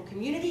medical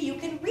community. You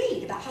can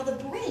read about how the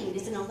brain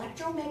is an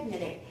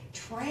electromagnetic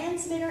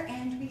transmitter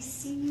and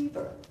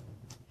receiver.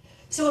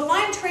 So if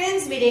I'm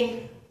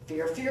transmitting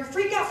fear, fear,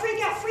 freak out,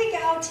 freak out, freak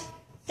out,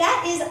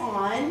 that is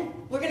on,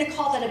 we're going to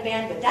call that a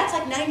bandwidth. That's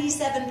like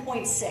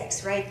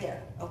 97.6 right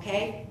there,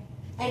 okay?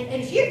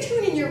 And if you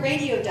tune in your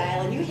radio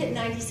dial and you hit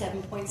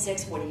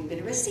 97.6, what are you going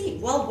to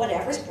receive? Well,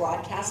 whatever's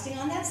broadcasting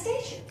on that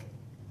station.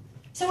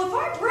 So if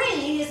our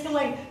brain is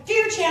going,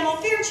 fear channel,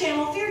 fear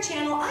channel, fear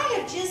channel, I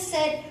have just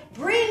said,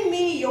 bring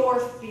me your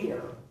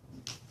fear.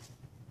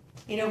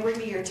 You know, bring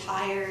me your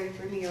tired,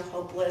 bring me your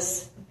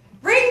hopeless,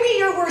 bring me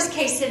your worst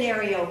case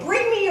scenario,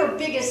 bring me your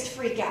biggest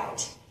freak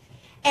out.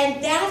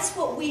 And that's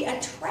what we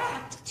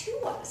attract to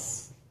us.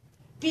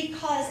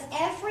 Because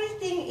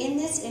everything in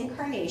this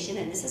incarnation,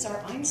 and this is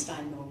our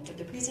Einstein moment of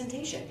the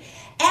presentation,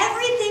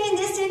 everything in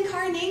this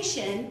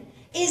incarnation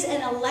is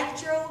an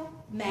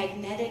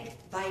electromagnetic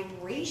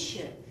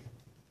vibration.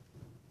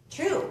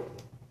 True.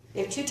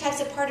 We have two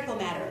types of particle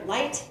matter,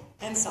 light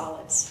and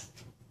solids.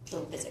 It's a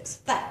little physics,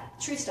 but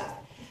true stuff.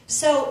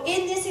 So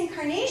in this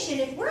incarnation,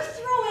 if we're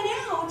throwing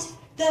out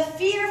the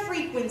fear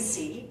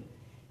frequency,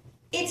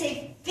 it's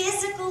a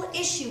physical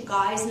issue,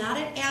 guys, not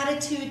an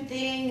attitude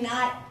thing,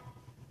 not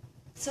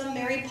some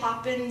Mary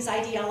Poppins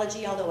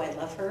ideology, although I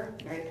love her,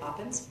 Mary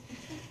Poppins.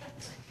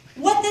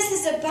 What this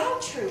is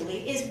about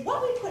truly is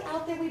what we put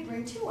out there we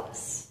bring to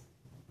us.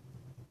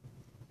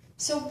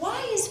 So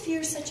why is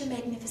fear such a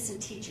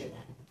magnificent teacher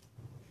then?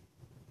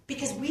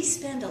 Because we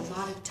spend a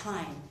lot of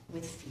time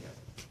with fear.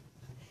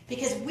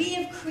 Because we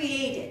have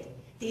created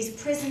these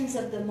prisons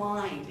of the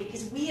mind.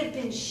 Because we have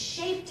been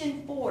shaped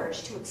and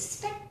forged to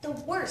expect the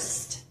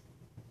worst.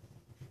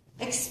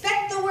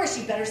 Expect the worst.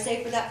 You better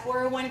save for that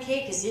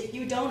 401k, because if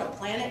you don't, a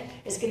planet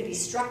is going to be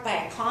struck by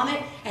a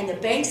comet, and the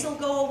banks will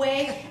go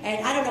away,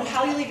 and I don't know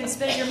how you'll even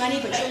spend your money,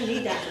 but you'll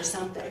need that for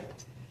something.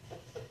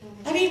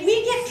 I mean,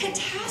 we get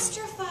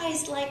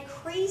catastrophized like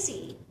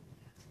crazy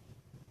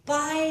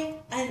by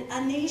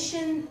a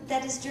nation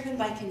that is driven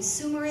by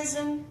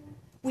consumerism.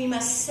 We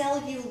must sell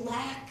you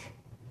lack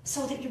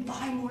so that you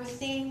buy more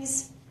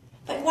things.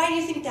 But why do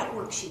you think that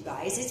works, you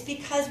guys? It's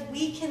because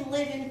we can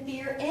live in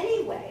fear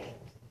anyway.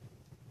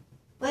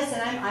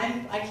 Listen,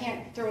 I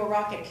can't throw a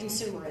rock at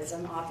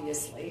consumerism,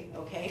 obviously,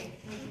 okay?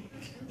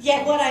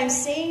 Yet what I'm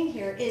saying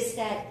here is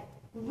that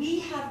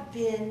we have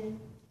been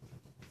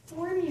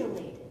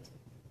formulated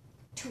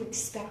to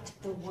expect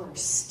the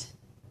worst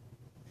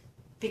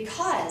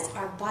because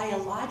our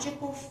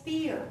biological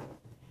fear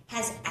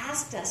has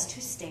asked us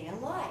to stay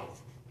alive.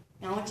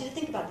 Now I want you to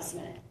think about this a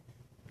minute.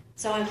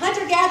 So I'm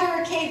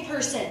hunter-gatherer cave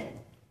person,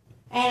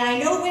 and I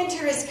know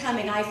winter is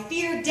coming. I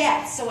fear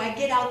death, so I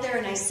get out there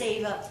and I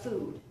save up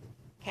food.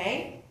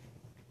 Okay?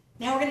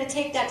 Now we're going to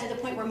take that to the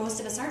point where most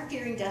of us aren't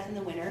fearing death in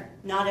the winter.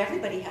 Not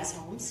everybody has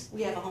homes.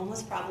 We have a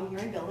homeless problem here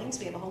in Billings.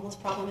 We have a homeless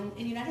problem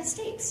in the United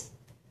States.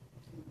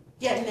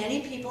 Yet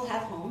many people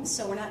have homes,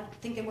 so we're not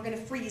thinking we're going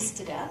to freeze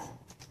to death.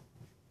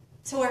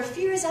 So our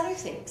fear is other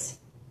things.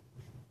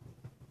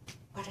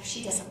 What if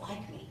she doesn't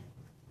like me?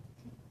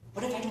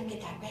 What if I don't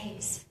get that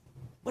raise?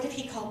 What if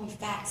he called me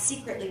fat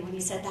secretly when he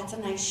said, that's a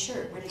nice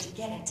shirt, where did you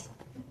get it?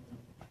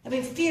 I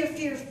mean, fear,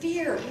 fear,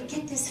 fear. We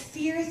get this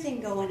fear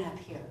thing going up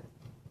here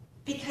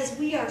because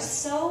we are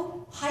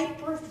so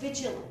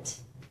hyper-vigilant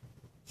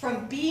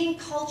from being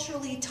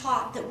culturally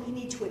taught that we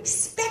need to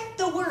expect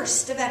the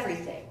worst of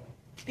everything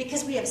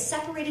because we have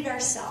separated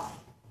ourselves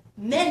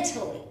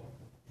mentally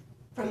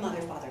from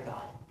Mother, Father,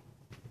 God.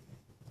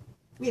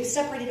 We have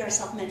separated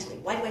ourselves mentally.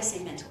 Why do I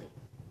say mentally?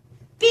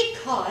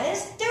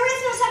 Because there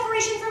is no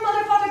separation from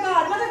Mother, Father,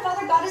 God. Mother,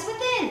 Father, God is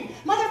within.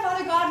 Mother,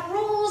 Father, God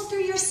rules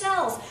through your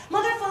cells.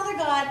 Mother, Father,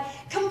 God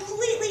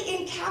completely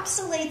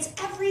encapsulates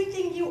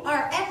everything you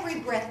are, every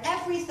breath,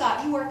 every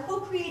thought. You are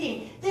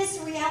co-creating this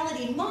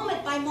reality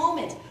moment by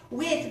moment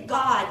with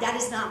God. That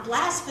is not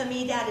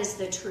blasphemy. That is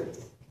the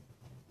truth.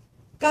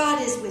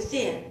 God is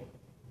within.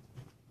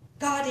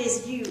 God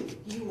is you.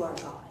 You are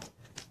God.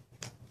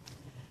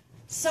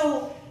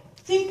 So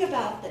think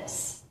about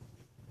this.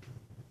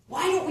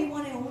 Why don't we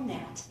want to own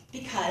that?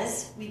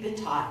 Because we've been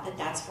taught that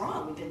that's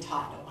wrong. We've been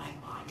taught, no,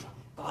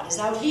 God is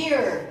out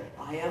here.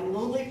 I am a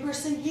lonely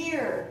person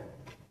here.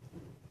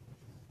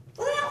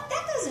 Well,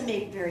 that doesn't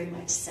make very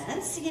much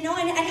sense, you know,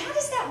 and how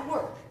does that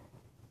work?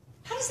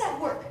 How does that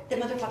work, that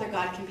Mother, Father,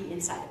 God can be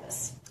inside of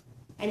us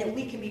and that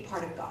we can be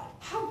part of God?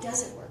 How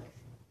does it work?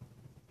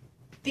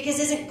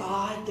 Because isn't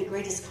God the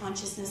greatest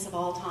consciousness of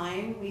all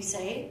time, we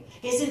say?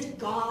 Isn't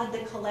God the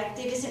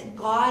collective? Isn't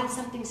God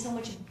something so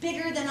much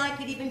bigger than I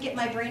could even get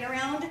my brain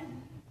around?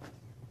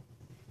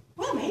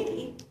 Well,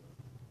 maybe.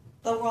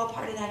 But we're all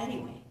part of that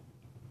anyway.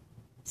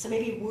 So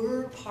maybe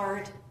we're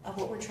part of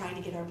what we're trying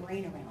to get our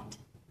brain around.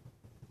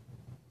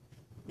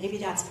 Maybe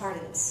that's part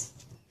of this.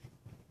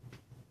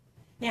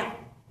 Now,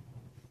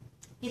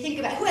 you think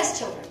about, who has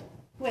children?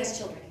 Who has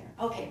children here?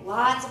 Okay,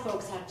 lots of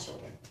folks have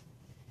children.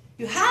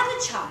 You have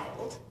a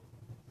child,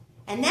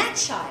 and that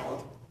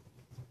child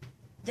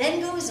then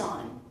goes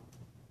on,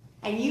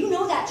 and you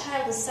know that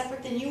child is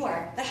separate than you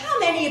are. But how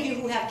many of you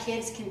who have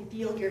kids can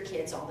feel your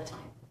kids all the time?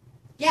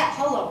 Yeah,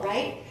 hello,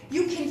 right?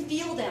 You can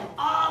feel them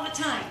all the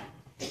time.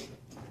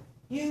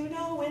 You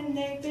know when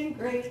they've been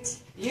great.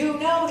 You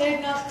know they've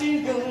not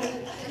been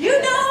good.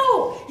 You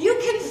know! You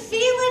can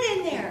feel it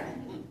in there.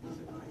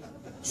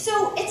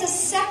 So it's a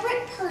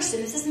separate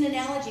person. This is an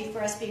analogy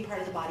for us being part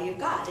of the body of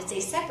God. It's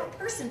a separate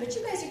person, but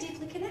you guys are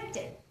deeply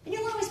connected. And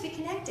you'll always be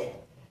connected.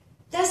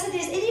 That's what it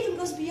is. It even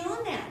goes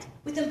beyond that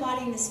with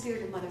embodying the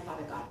spirit of Mother,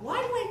 Father, God.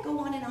 Why do I go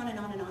on and on and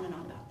on and on and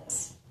on about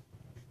this?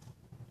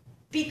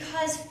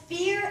 Because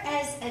fear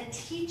as a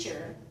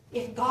teacher,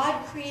 if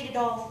God created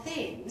all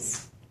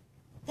things,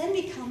 then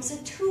becomes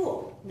a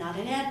tool, not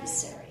an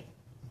adversary.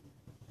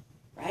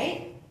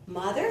 Right?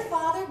 Mother,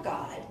 Father,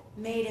 God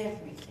made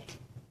everything.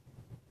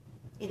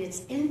 In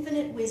its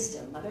infinite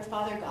wisdom, Mother,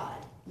 Father,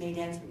 God made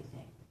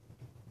everything.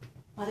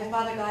 Mother,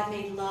 Father, God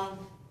made love.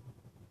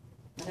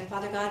 Mother,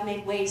 Father, God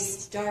made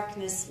waste,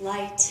 darkness,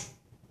 light,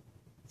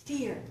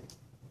 fear.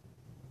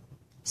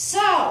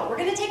 So, we're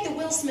going to take the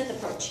Will Smith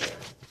approach here.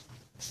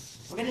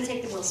 We're going to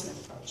take the Will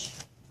Smith approach.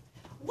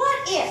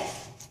 What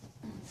if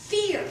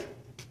fear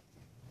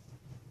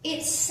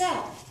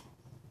itself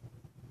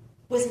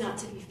was not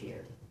to be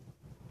feared?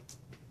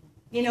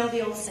 You know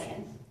the old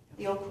saying,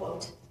 the old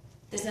quote,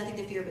 there's nothing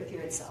to fear but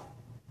fear itself.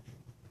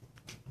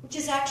 Which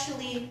is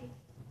actually,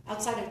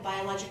 outside of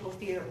biological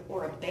fear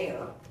or a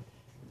bear,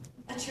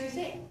 a true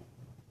thing.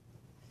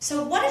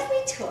 So what if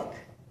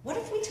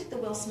we took the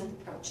Will Smith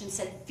approach and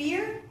said,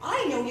 fear,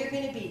 I know you're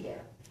going to be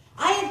there.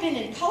 I have been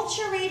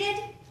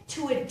enculturated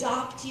to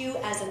adopt you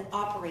as an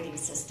operating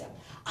system.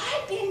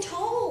 I've been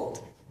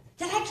told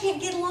that I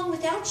can't get along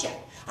without you.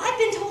 I've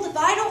been told if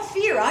I don't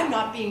fear, I'm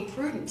not being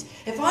prudent.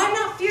 If I'm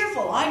not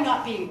fearful, I'm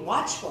not being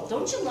watchful.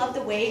 Don't you love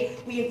the way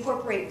we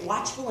incorporate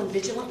watchful and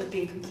vigilant with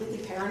being completely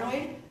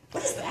paranoid?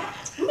 What is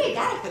that? Who made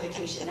that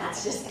equivocation?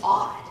 That's just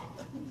odd.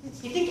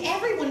 You think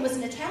everyone was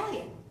an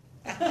Italian.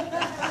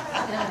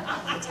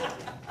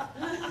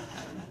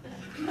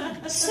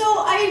 So,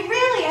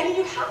 I mean,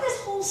 you have this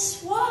whole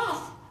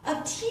swath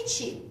of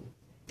teaching.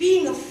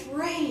 Being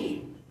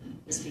afraid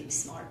is being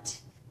smart.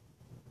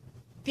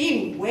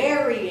 Being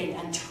wary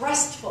and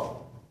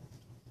untrustful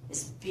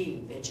is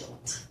being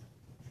vigilant.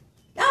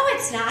 No,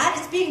 it's not.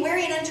 It's being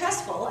wary and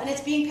untrustful, and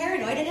it's being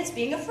paranoid, and it's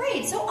being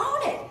afraid. So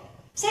own it.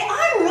 Say,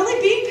 I'm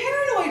really being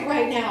paranoid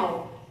right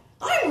now.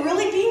 I'm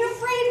really being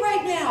afraid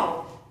right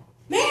now.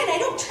 Man, I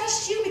don't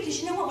trust you because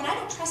you know what? When I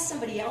don't trust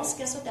somebody else,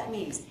 guess what that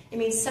means? It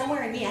means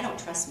somewhere in me, I don't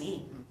trust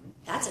me.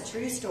 That's a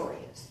true story.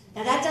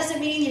 Now, that doesn't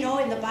mean, you know,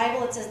 in the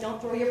Bible it says don't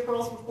throw your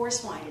pearls before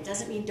swine. It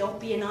doesn't mean don't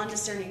be a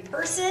non-discerning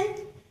person.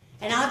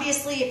 And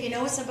obviously, if you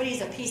know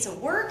somebody's a piece of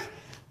work,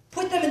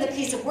 put them in the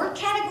piece of work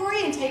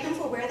category and take them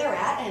for where they're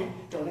at and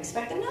don't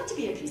expect them not to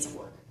be a piece of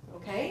work,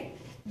 okay?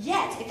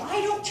 Yet, if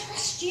I don't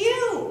trust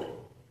you,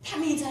 that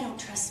means I don't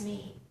trust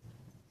me.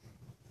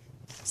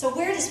 So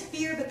where does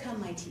fear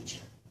become my teacher?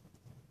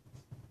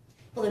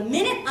 Well, the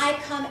minute I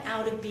come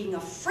out of being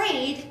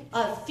afraid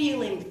of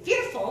feeling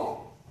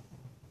fearful,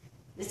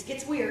 this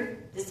gets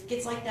weird. This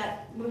gets like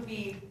that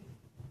movie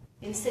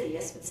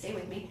Insidious, but stay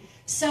with me.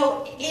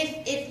 So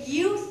if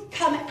you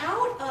come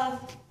out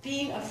of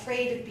being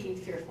afraid of being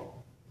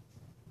fearful,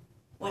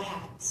 what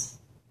happens?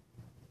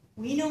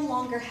 We no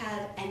longer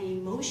have an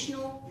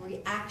emotional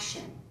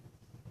reaction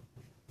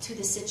to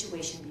the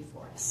situation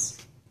before us.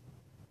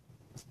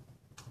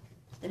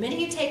 The minute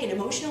you take an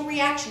emotional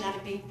reaction out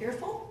of being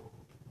fearful,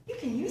 you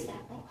can use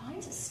that for all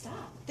kinds of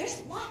stuff.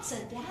 There's lots of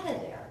data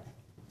there.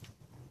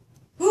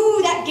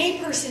 Ooh, that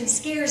gay person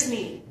scares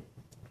me.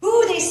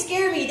 Ooh, they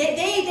scare me.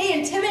 They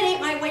intimidate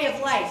my way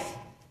of life.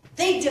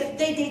 They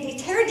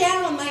tear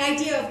down on my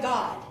idea of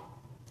God.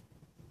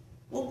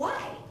 Well, why?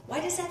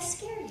 Why does that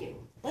scare you?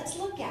 Let's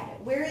look at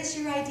it. Where is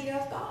your idea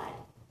of God?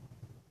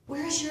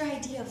 Where is your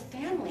idea of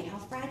family? How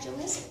fragile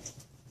is it?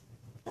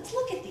 Let's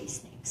look at these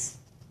things.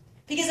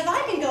 Because if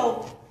I can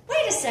go,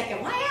 wait a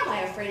second, why am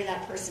I afraid of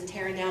that person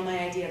tearing down my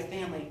idea of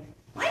family?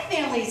 My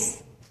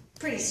family's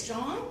pretty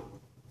strong.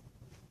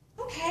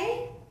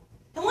 Okay.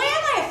 And why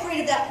am I afraid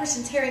of that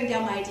person tearing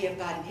down my idea of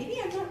God?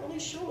 Maybe I'm not really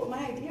sure what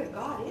my idea of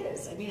God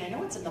is. I mean, I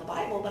know it's in the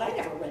Bible, but I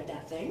never read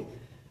that thing.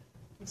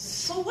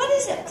 So what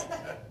is it?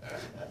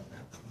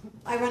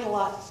 I run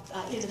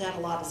into that a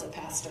lot as a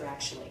pastor,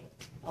 actually.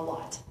 A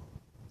lot.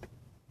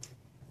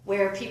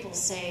 Where people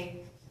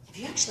say, have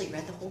you actually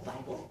read the whole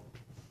Bible?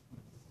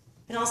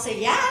 And I'll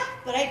say, yeah,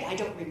 but I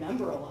don't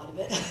remember a lot of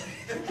it.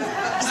 So,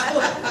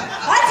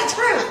 that's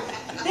the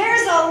truth.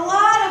 There's a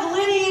lot of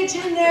lineage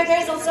in there.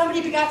 There's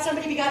somebody begot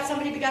somebody begot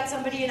somebody begot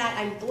somebody, and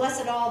I bless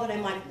it all, but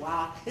I'm like,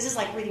 wow, this is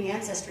like reading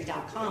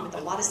Ancestry.com with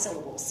a lot of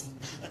syllables.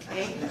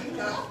 Okay?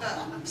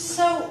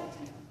 So,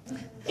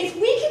 if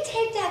we can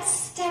take that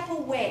step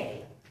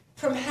away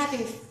from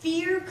having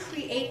fear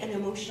create an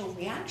emotional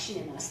reaction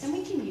in us, then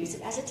we can use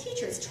it as a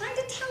teacher. It's trying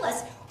to tell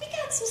us, we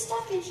got some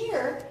stuff in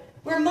here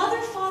where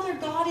Mother, Father,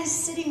 God is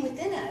sitting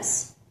within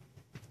us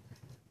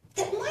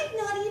that might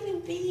not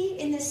even be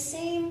in the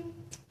same...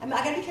 I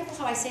got to be careful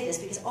how I say this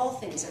because all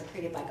things are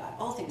created by God.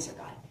 All things are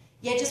God.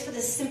 Yet, just for the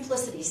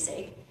simplicity's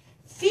sake,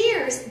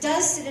 fears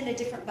does sit in a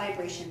different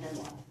vibration than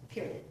love,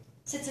 period.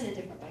 Sits in a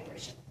different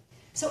vibration.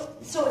 So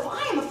if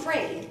I am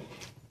afraid,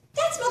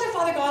 that's Mother,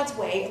 Father, God's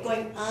way of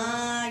going,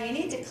 you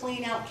need to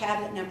clean out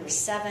cabinet number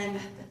 7.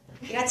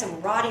 You got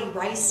some rotty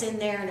rice in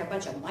there and a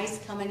bunch of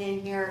mice coming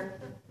in here.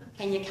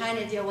 Can you kind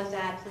of deal with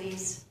that,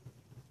 please?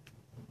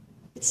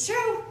 It's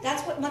true.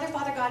 That's what Mother,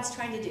 Father, God's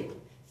trying to do.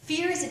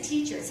 Fear is a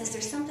teacher. It says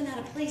there's something out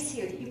of place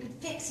here that you can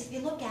fix if you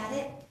look at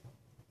it.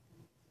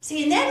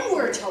 See, and then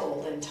we're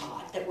told and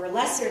taught that we're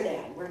lesser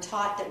than. We're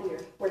taught that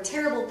we're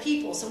terrible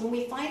people. So when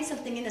we find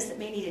something in us that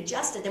may need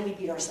adjusted, then we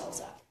beat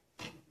ourselves up.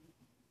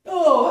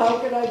 Oh, how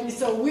could I be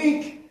so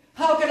weak?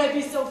 How could I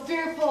be so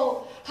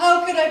fearful?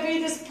 How could I be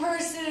this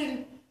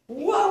person?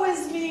 Woe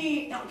is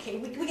me. Okay,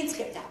 we can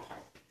skip that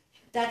part.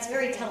 That's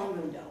very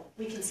telemundo.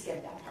 We can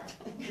skip that part.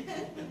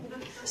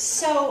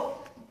 So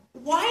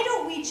why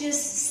don't we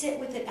just sit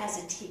with it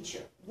as a teacher?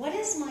 What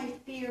is my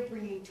fear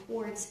bringing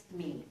towards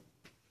me?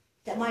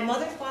 That my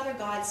Mother, Father,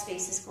 God's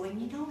face is going,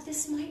 you know,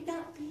 this might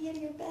not be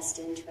in your best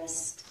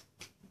interest.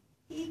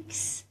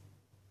 Eeks.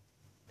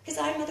 Because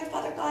I'm Mother,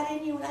 Father, God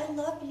in you, and I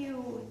love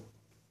you.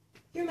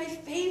 You're my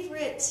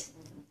favorite.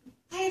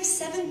 I have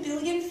 7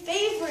 billion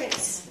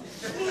favorites.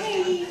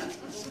 Yay.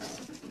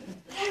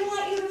 I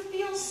want you to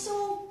feel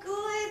so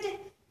good.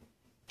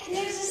 And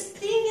there's this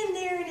thing in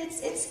there, and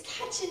it's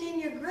catching in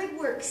your grid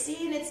work,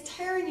 see? And it's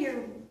tearing your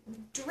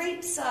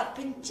drapes up,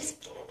 and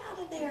just get it out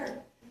of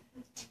there.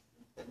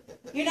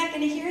 You're not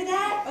going to hear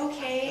that?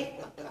 Okay.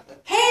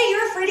 Hey,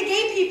 you're afraid of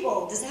gay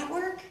people. Does that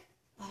work?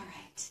 All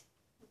right.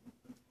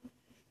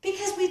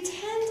 Because we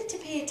tend to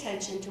pay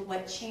attention to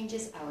what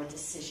changes our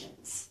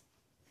decisions.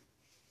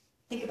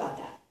 Think about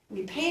that.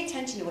 We pay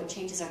attention to what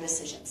changes our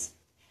decisions.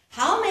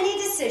 How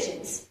many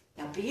decisions,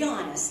 now be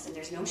honest, and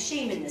there's no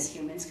shame in this,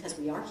 humans, because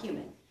we are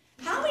human.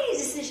 How many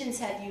decisions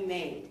have you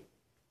made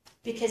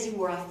because you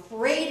were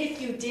afraid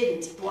if you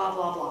didn't, blah,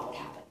 blah, blah would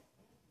happen?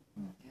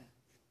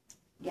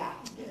 Yeah.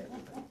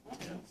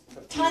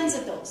 Tons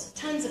of those.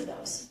 Tons of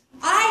those.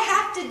 I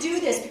have to do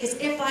this because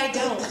if I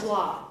don't,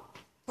 blah.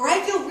 Or I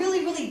feel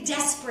really, really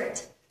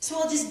desperate, so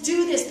I'll just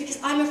do this because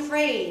I'm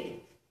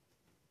afraid.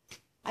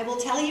 I will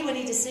tell you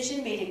any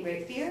decision made in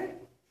great fear,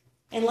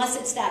 unless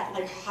it's that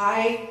like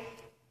high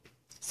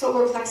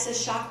solar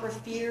plexus chakra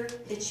fear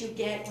that you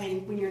get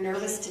when you're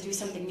nervous to do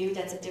something new.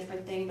 That's a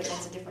different thing, but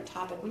that's a different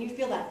topic. When you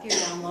feel that fear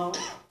down low,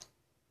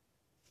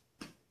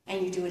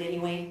 and you do it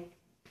anyway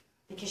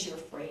because you're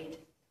afraid.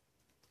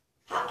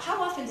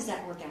 How often does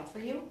that work out for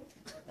you?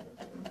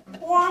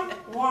 Wah,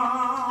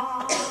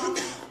 wah.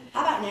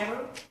 How about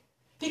never?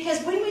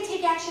 Because when we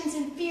take actions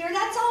in fear,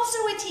 that's also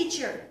a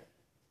teacher.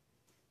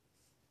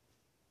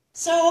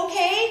 So,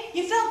 okay,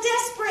 you felt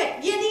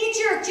desperate, you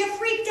knee-jerked, you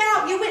freaked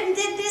out, you went and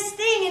did this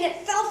thing and it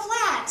fell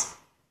flat.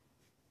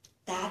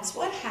 That's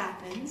what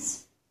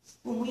happens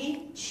when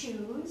we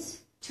choose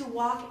to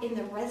walk in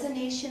the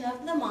resonation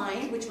of the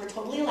mind, which we're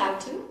totally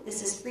allowed to.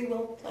 This is free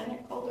will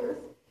planet called Earth.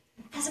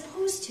 As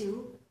opposed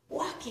to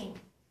walking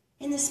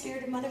in the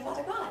spirit of Mother,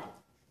 Father, God.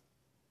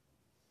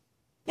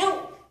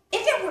 Now,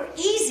 if it were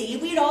easy,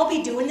 we'd all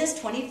be doing this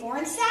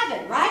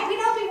 24/7, right?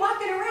 We'd all be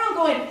walking around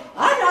going,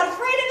 I'm not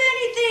afraid of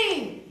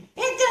anything.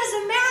 It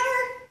doesn't matter.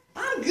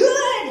 I'm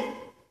good.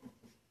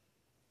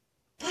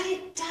 But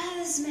it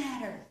does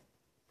matter.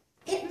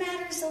 It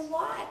matters a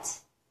lot.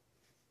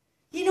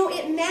 You know,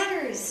 it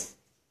matters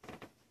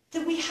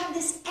that we have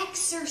this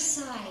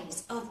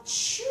exercise of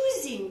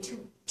choosing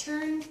to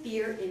turn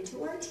fear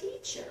into our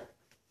teacher.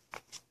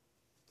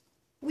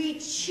 We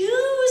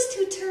choose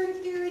to turn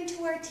fear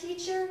into our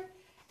teacher,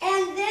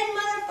 and then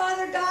Mother,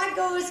 Father, God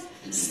goes,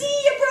 see,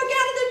 you broke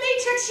out of the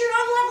matrix, you're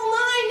on level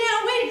 9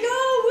 now, way to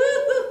go,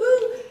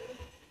 woo-hoo-hoo.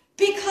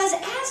 Because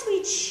as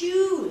we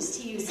choose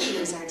to use fear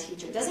as our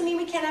teacher, doesn't mean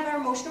we can't have our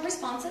emotional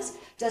responses,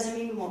 doesn't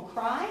mean we won't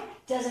cry,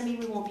 doesn't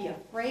mean we won't be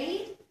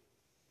afraid.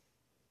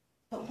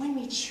 But when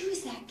we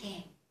choose that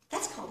game,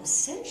 that's called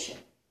ascension.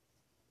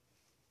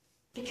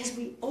 Because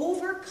we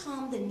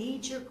overcome the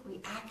knee-jerk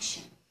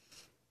reaction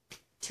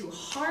to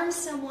harm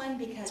someone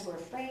because we're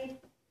afraid,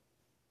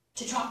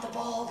 to drop the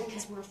ball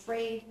because we're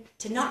afraid,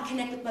 to not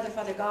connect with Mother,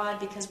 Father, God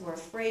because we're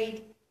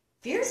afraid.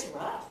 Fear's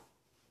rough.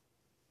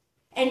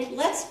 And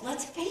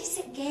let's face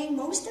it, gang,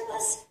 most of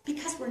us,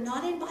 because we're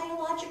not in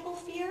biological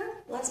fear,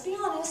 let's be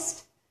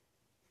honest,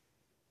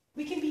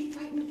 we can be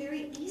frightened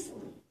very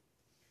easily.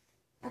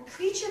 Our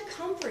creature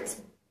comforts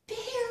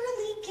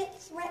barely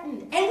get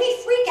threatened. And we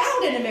freak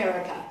out in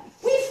America.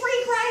 We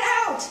freak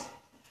right out.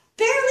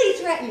 Barely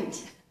threatened.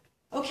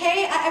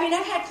 Okay? I mean,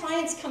 I've had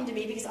clients come to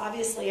me because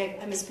obviously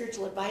I'm a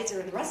spiritual advisor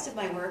in the rest of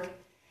my work.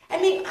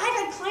 I mean, I've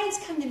had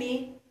clients come to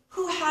me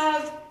who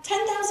have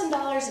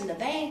 $10,000 in the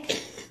bank,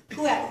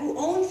 who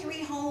own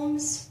 3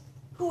 homes,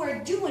 who are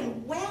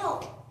doing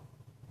well.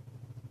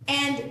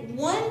 And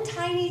one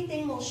tiny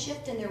thing will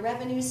shift in their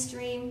revenue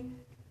stream,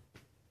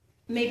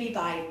 maybe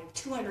by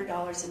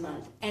 $200 a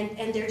month,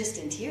 and they're just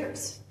in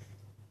tears,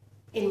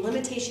 in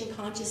limitation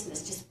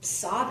consciousness, just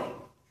sobbing.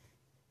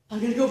 I'm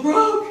going to go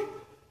broke.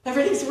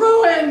 Everything's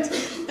ruined.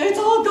 It's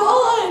all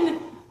gone.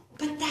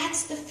 But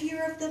that's the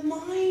fear of the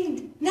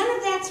mind. None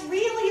of that's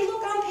real. You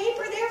look on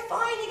paper, they're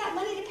fine. They got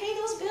money to pay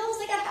those bills.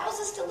 They got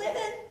houses to live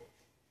in.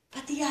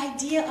 But the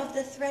idea of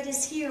the threat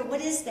is here.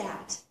 What is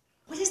that?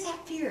 What is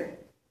that fear?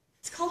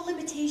 It's called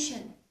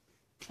limitation.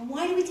 And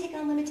why do we take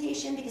on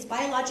limitation? Because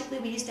biologically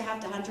we used to have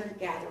to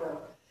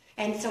hunter-gatherer.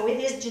 And so it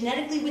is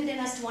genetically within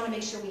us to want to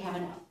make sure we have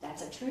enough.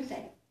 That's a true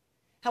thing.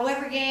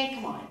 However, gang,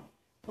 come on.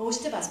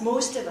 Most of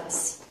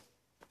us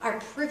are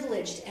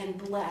privileged and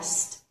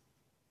blessed.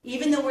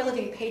 Even though we're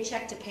living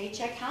paycheck to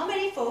paycheck, how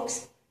many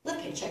folks live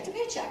paycheck to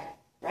paycheck,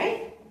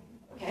 right?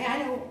 Okay, I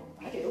know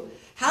I do.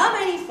 How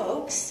many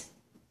folks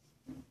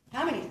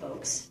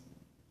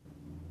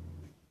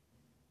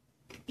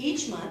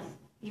each month,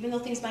 even though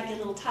things might get a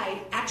little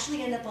tight,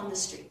 actually end up on the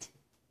street?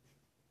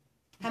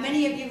 How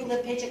many of you who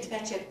live paycheck to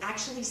paycheck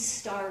actually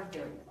starve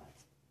during the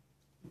month?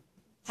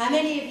 How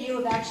many of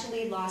you have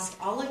actually lost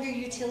all of your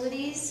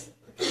utilities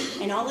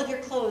and all of your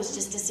clothes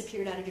just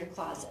disappeared out of your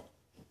closet?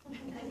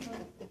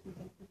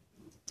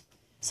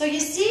 So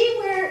you see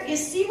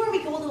where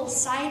we go a little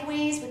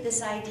sideways with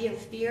this idea of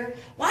fear?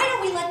 Why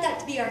don't we let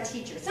that be our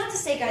teacher? It's not to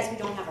say, guys, we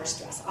don't have our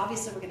stress.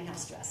 Obviously, we're going to have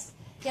stress.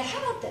 Yeah,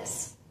 how about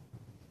this?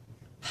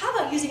 How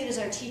about using it as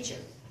our teacher?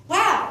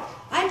 Wow,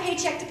 I'm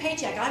paycheck to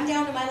paycheck. I'm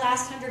down to my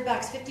last $100,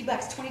 $50,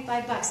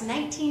 $25,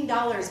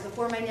 $19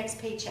 before my next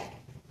paycheck.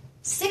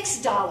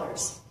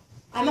 $6.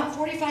 I'm up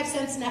 45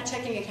 cents in that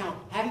checking account.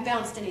 I haven't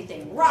bounced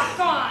anything. Rock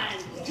on!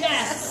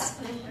 Yes!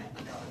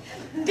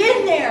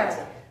 Been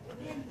there!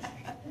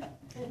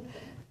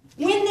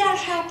 When that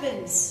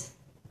happens,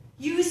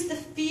 use the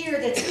fear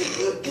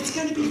that's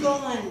going to be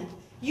gone.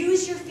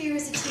 Use your fear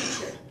as a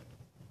teacher.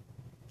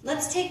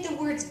 Let's take the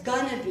words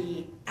gonna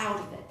be out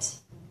of it.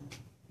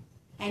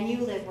 And you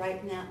live right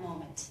in that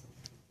moment.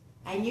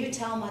 And you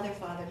tell Mother,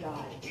 Father,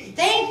 God,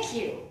 thank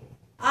you,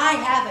 I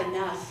have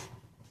enough.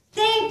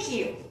 Thank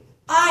you,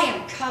 I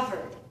am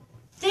covered.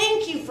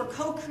 Thank you for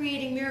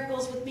co-creating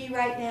miracles with me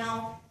right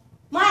now.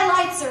 My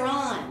lights are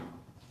on.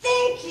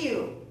 Thank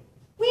you.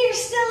 We are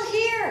still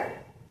here.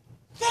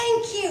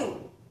 Thank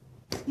you.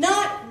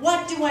 Not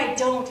what do I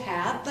don't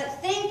have,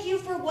 but thank you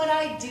for what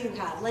I do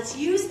have. Let's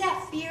use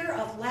that fear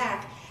of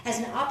lack as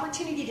an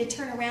opportunity to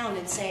turn around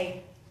and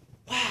say,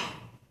 wow,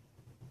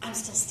 I'm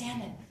still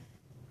standing.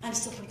 I'm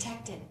still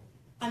protected.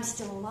 I'm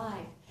still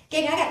alive.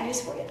 Gang, I got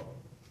news for you.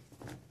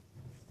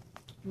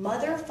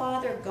 Mother,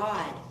 Father,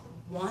 God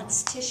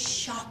wants to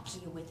shock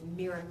you with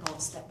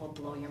miracles that will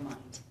blow your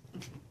mind.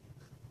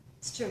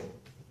 It's true.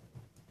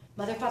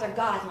 Mother, Father,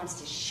 God wants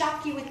to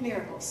shock you with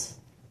miracles.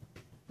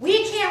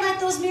 We can't let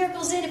those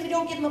miracles in if we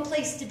don't give them a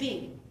place to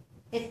be.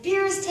 If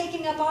fear is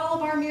taking up all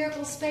of our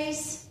miracle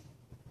space,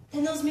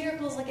 then those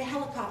miracles, like a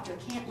helicopter,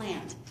 can't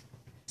land.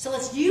 So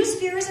let's use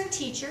fear as our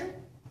teacher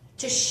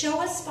to show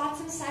us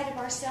spots inside of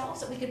ourselves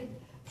that we could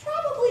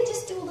probably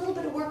just do a little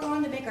bit of work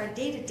on to make our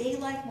day-to-day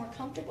life more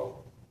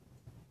comfortable.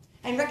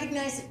 And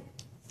recognize that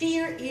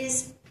fear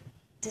is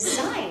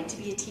designed to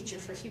be a teacher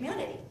for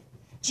humanity.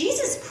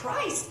 Jesus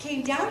Christ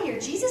came down here.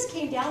 Jesus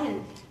came down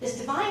in this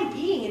divine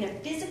being in a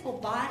physical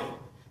body.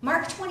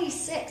 Matthew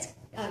 26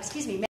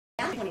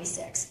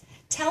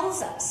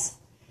 tells us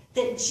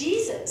that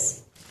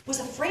Jesus was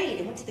afraid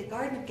and went to the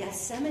Garden of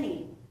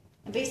Gethsemane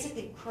and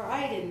basically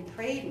cried and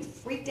prayed and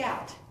freaked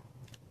out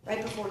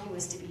right before he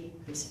was to be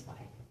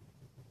crucified.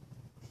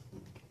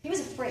 He was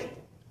afraid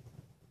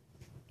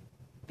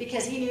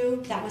because he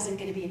knew that wasn't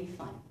going to be any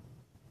fun.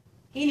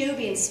 He knew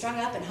being strung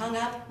up and hung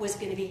up was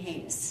going to be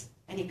heinous.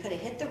 And he could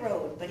have hit the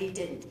road, but he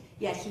didn't.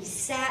 Yet he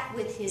sat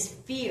with his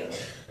fear.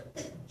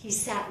 He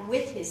sat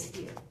with his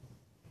fear.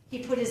 He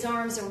put his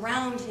arms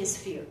around his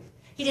fear.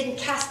 He didn't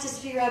cast his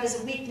fear out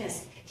as a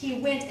weakness. He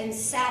went and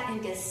sat in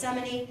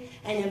Gethsemane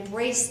and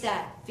embraced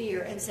that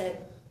fear and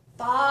said,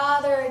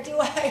 Father, do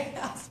I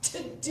have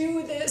to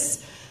do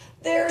this?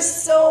 They're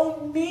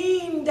so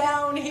mean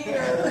down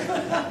here.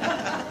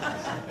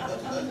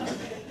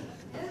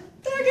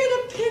 They're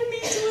going to pin me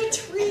to a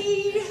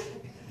tree.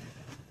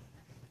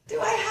 Do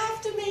I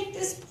have to make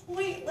this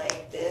point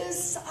like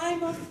this?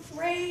 I'm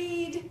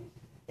afraid.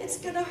 It's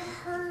going to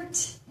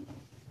hurt.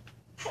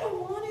 I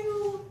don't want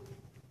to.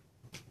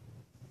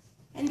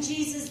 And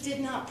Jesus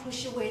did not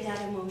push away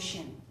that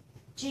emotion.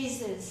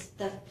 Jesus,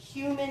 the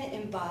human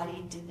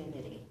embodied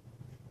divinity,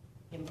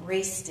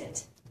 embraced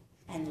it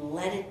and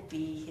let it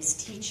be his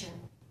teacher.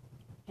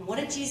 And what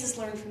did Jesus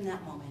learn from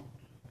that moment?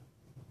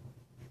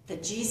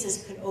 That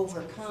Jesus could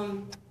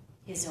overcome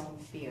his own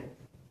fear.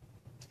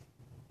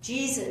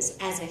 Jesus,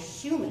 as a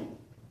human,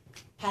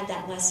 had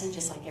that lesson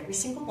just like every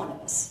single one of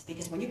us.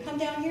 Because when you come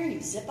down here and you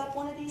zip up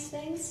one of these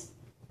things,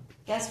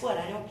 guess what?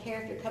 I don't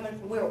care if you're coming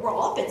from, we're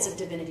all bits of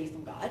divinity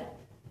from God.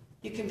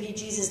 You can be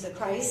Jesus the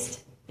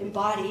Christ,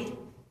 embodied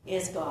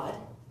as God.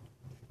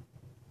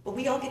 But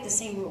we all get the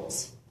same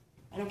rules.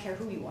 I don't care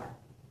who you are.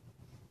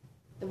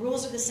 The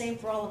rules are the same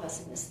for all of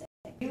us in this thing.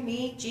 You,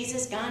 me,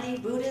 Jesus, Gandhi,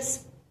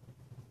 Buddhists,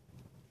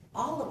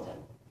 all of them.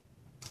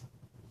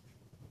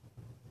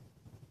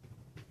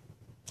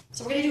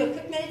 So we're going to do a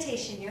quick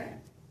meditation here.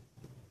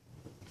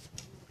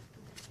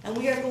 And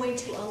we are going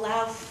to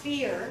allow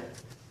fear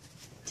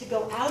to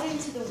go out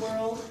into the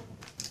world.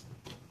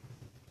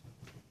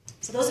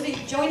 So those of you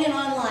joining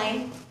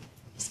online,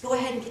 just go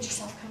ahead and get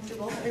yourself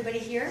comfortable. Everybody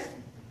here,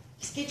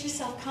 just get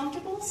yourself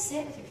comfortable.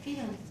 Sit with your feet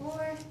on the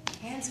floor,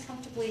 hands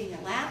comfortably in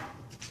your lap.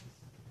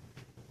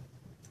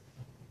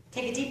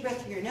 Take a deep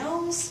breath through your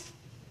nose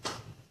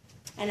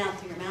and out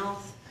through your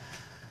mouth.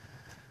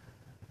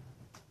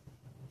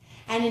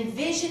 And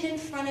envision in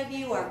front of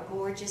you our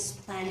gorgeous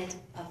planet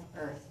of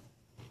Earth.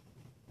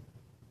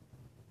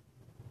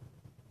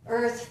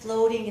 Earth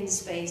floating in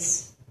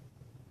space.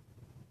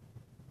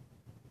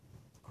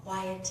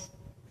 Quiet,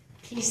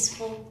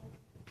 peaceful.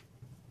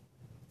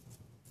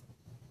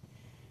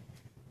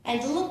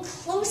 And look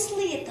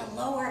closely at the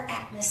lower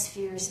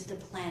atmospheres of the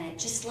planet,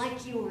 just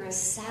like you were a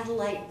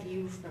satellite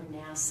view from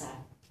NASA,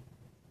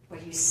 where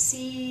you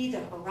see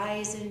the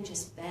horizon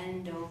just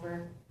bend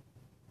over.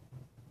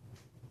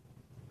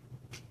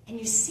 And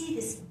you see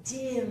this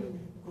dim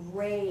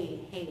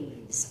gray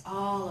haze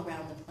all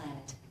around the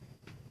planet.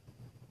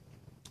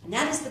 And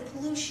that is the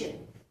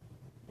pollution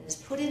that is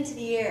put into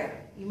the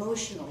air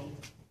emotionally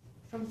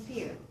from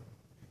fear.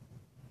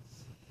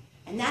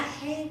 And that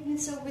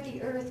hangs over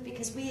the earth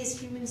because we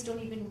as humans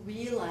don't even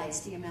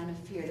realize the amount of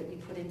fear that we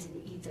put into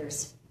the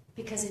ethers,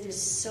 because it is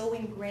so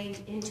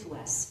ingrained into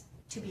us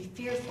to be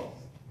fearful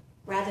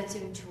rather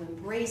than to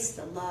embrace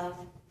the love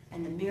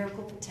and the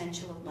miracle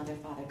potential of Mother,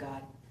 Father,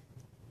 God.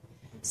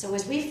 So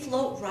as we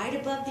float right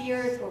above the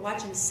earth, we're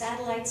watching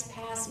satellites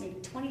pass maybe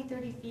 20,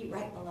 30 feet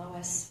right below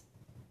us.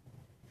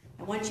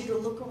 I want you to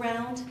look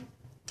around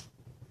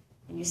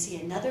and you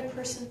see another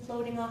person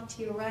floating off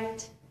to your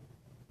right,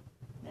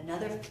 and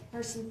another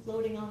person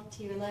floating off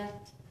to your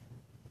left.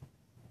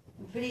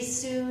 And pretty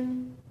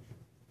soon,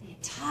 the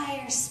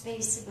entire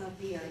space above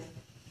the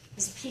earth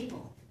is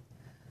people.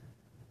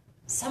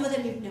 Some of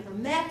them you've never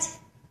met.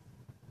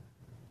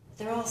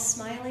 They're all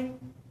smiling.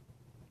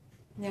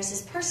 And there's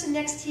this person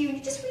next to you, and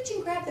you just reach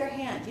and grab their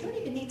hand. You don't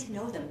even need to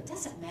know them. It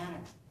doesn't matter.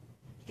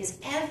 Because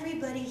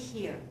everybody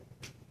here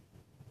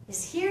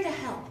is here to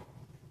help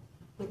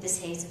with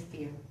this haze of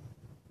fear.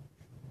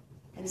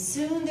 And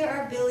soon there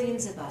are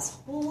billions of us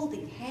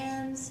holding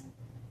hands.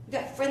 We've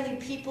got friendly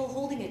people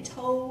holding a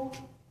toe.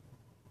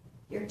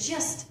 You're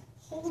just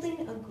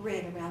holding a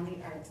grid around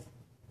the earth.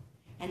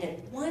 And at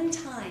one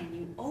time,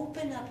 you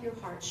open up your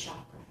heart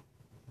chakra,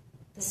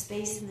 the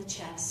space in the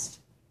chest.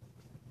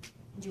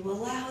 And you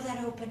allow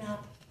that open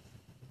up,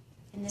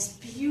 and this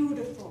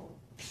beautiful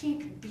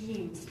pink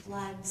beam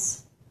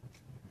floods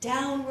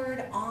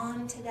downward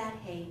onto that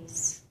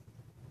haze.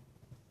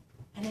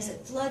 And as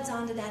it floods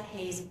onto that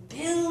haze,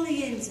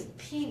 billions of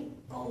pink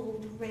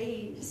gold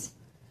rays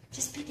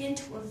just begin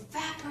to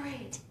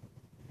evaporate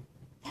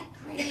that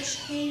grayish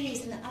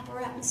haze in the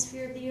upper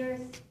atmosphere of the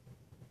earth.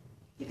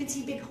 You can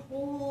see big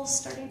holes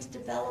starting to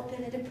develop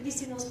in it, and pretty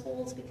soon those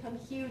holes become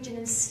huge, and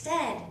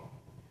instead,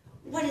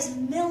 what is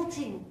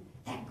melting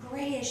that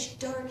grayish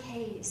dark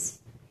haze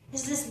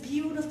is this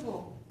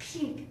beautiful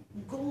pink,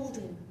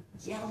 golden,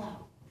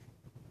 yellow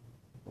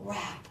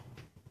wrap.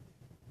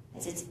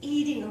 As it's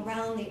eating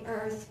around the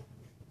earth,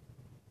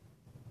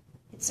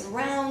 it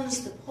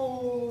surrounds the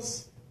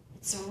poles,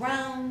 it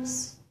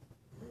surrounds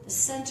the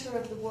center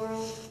of the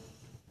world.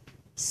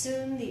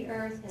 Soon the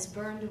earth has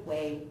burned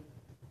away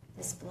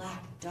this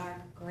black, dark,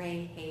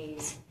 gray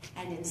haze,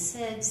 and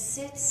instead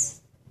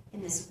sits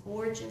in this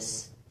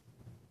gorgeous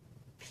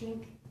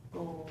pink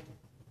gold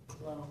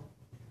glow.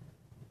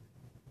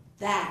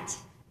 That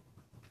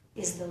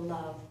is the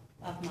love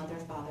of Mother,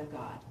 Father,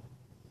 God.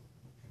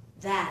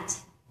 That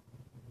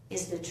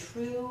is the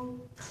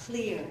true,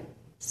 clear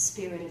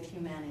spirit of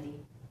humanity.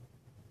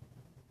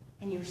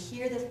 And you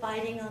hear the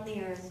fighting on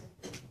the earth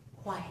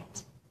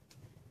quiet.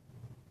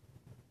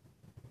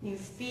 You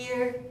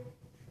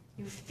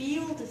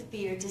feel the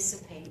fear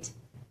dissipate.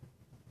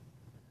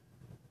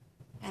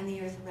 And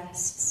the earth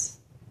rests.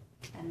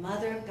 And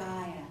Mother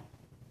Gaia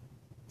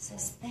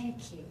says,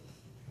 thank you.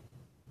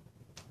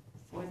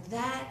 For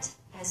that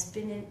has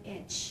been an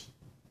itch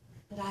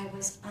that I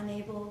was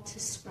unable to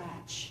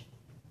scratch.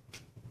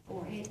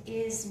 For it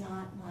is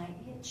not my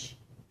itch.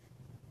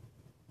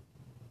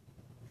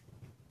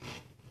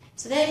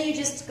 So then you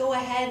just go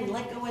ahead and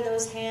let go of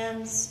those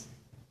hands.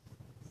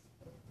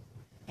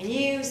 And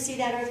you see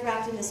that earth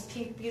wrapped in this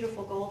pink,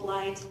 beautiful gold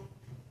light.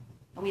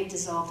 And we have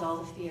dissolved all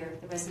the fear.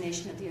 The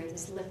resonation of the earth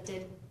is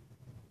lifted.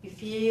 You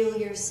feel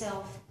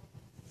yourself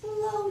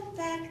float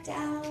back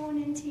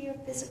down into your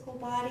physical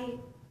body.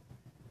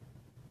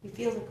 You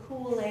feel the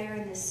cool air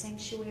in this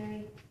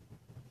sanctuary.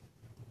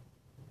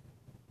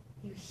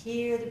 You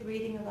hear the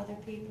breathing of other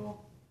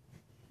people,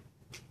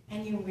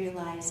 and you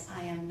realize,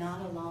 I am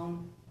not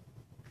alone.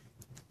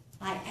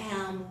 I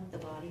am the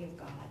body of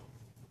God.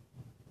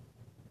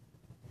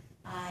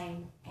 I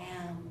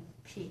am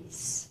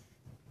peace.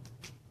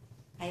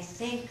 I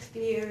thank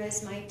fear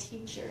as my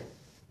teacher,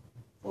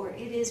 for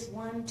it is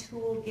one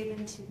tool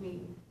given to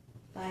me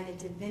by the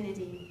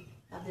divinity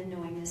of the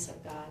knowingness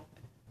of God.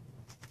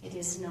 It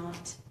is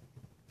not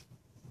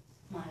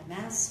my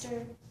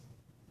master.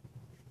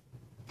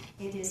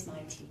 It is my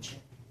teacher.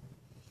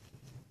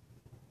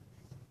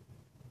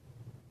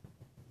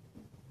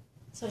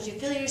 So as you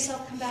feel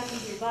yourself come back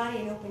into your body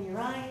and open your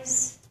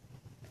eyes,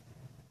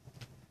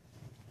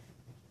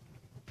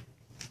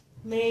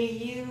 may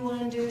you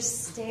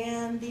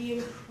understand the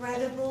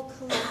incredible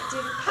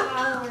collective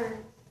power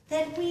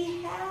that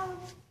we have.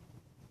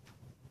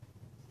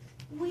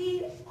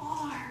 We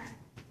are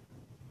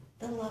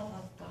the love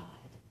of God.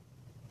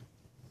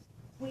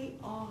 We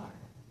are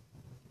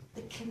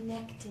the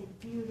connected,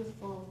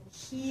 beautiful,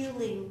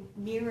 healing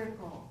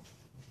miracle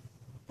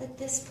that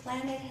this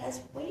planet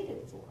has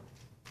waited for.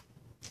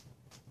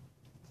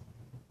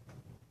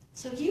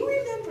 So you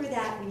remember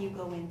that when you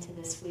go into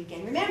this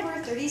weekend. Remember,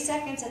 30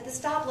 seconds at the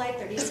stoplight,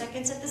 30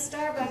 seconds at the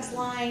Starbucks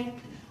line.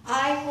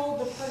 I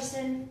hold the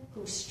person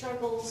who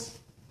struggles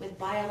with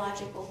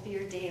biological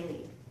fear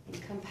daily in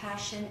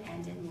compassion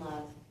and in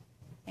love.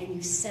 And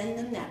you send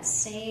them that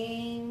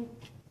same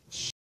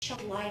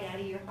light out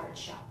of your heart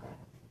chakra.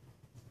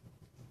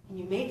 And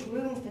you make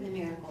room for the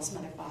miracles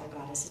Mother, Father,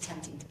 God is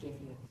attempting to give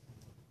you.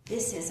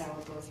 This is our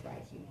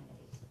birthright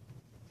humanity.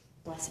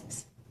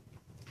 Blessings.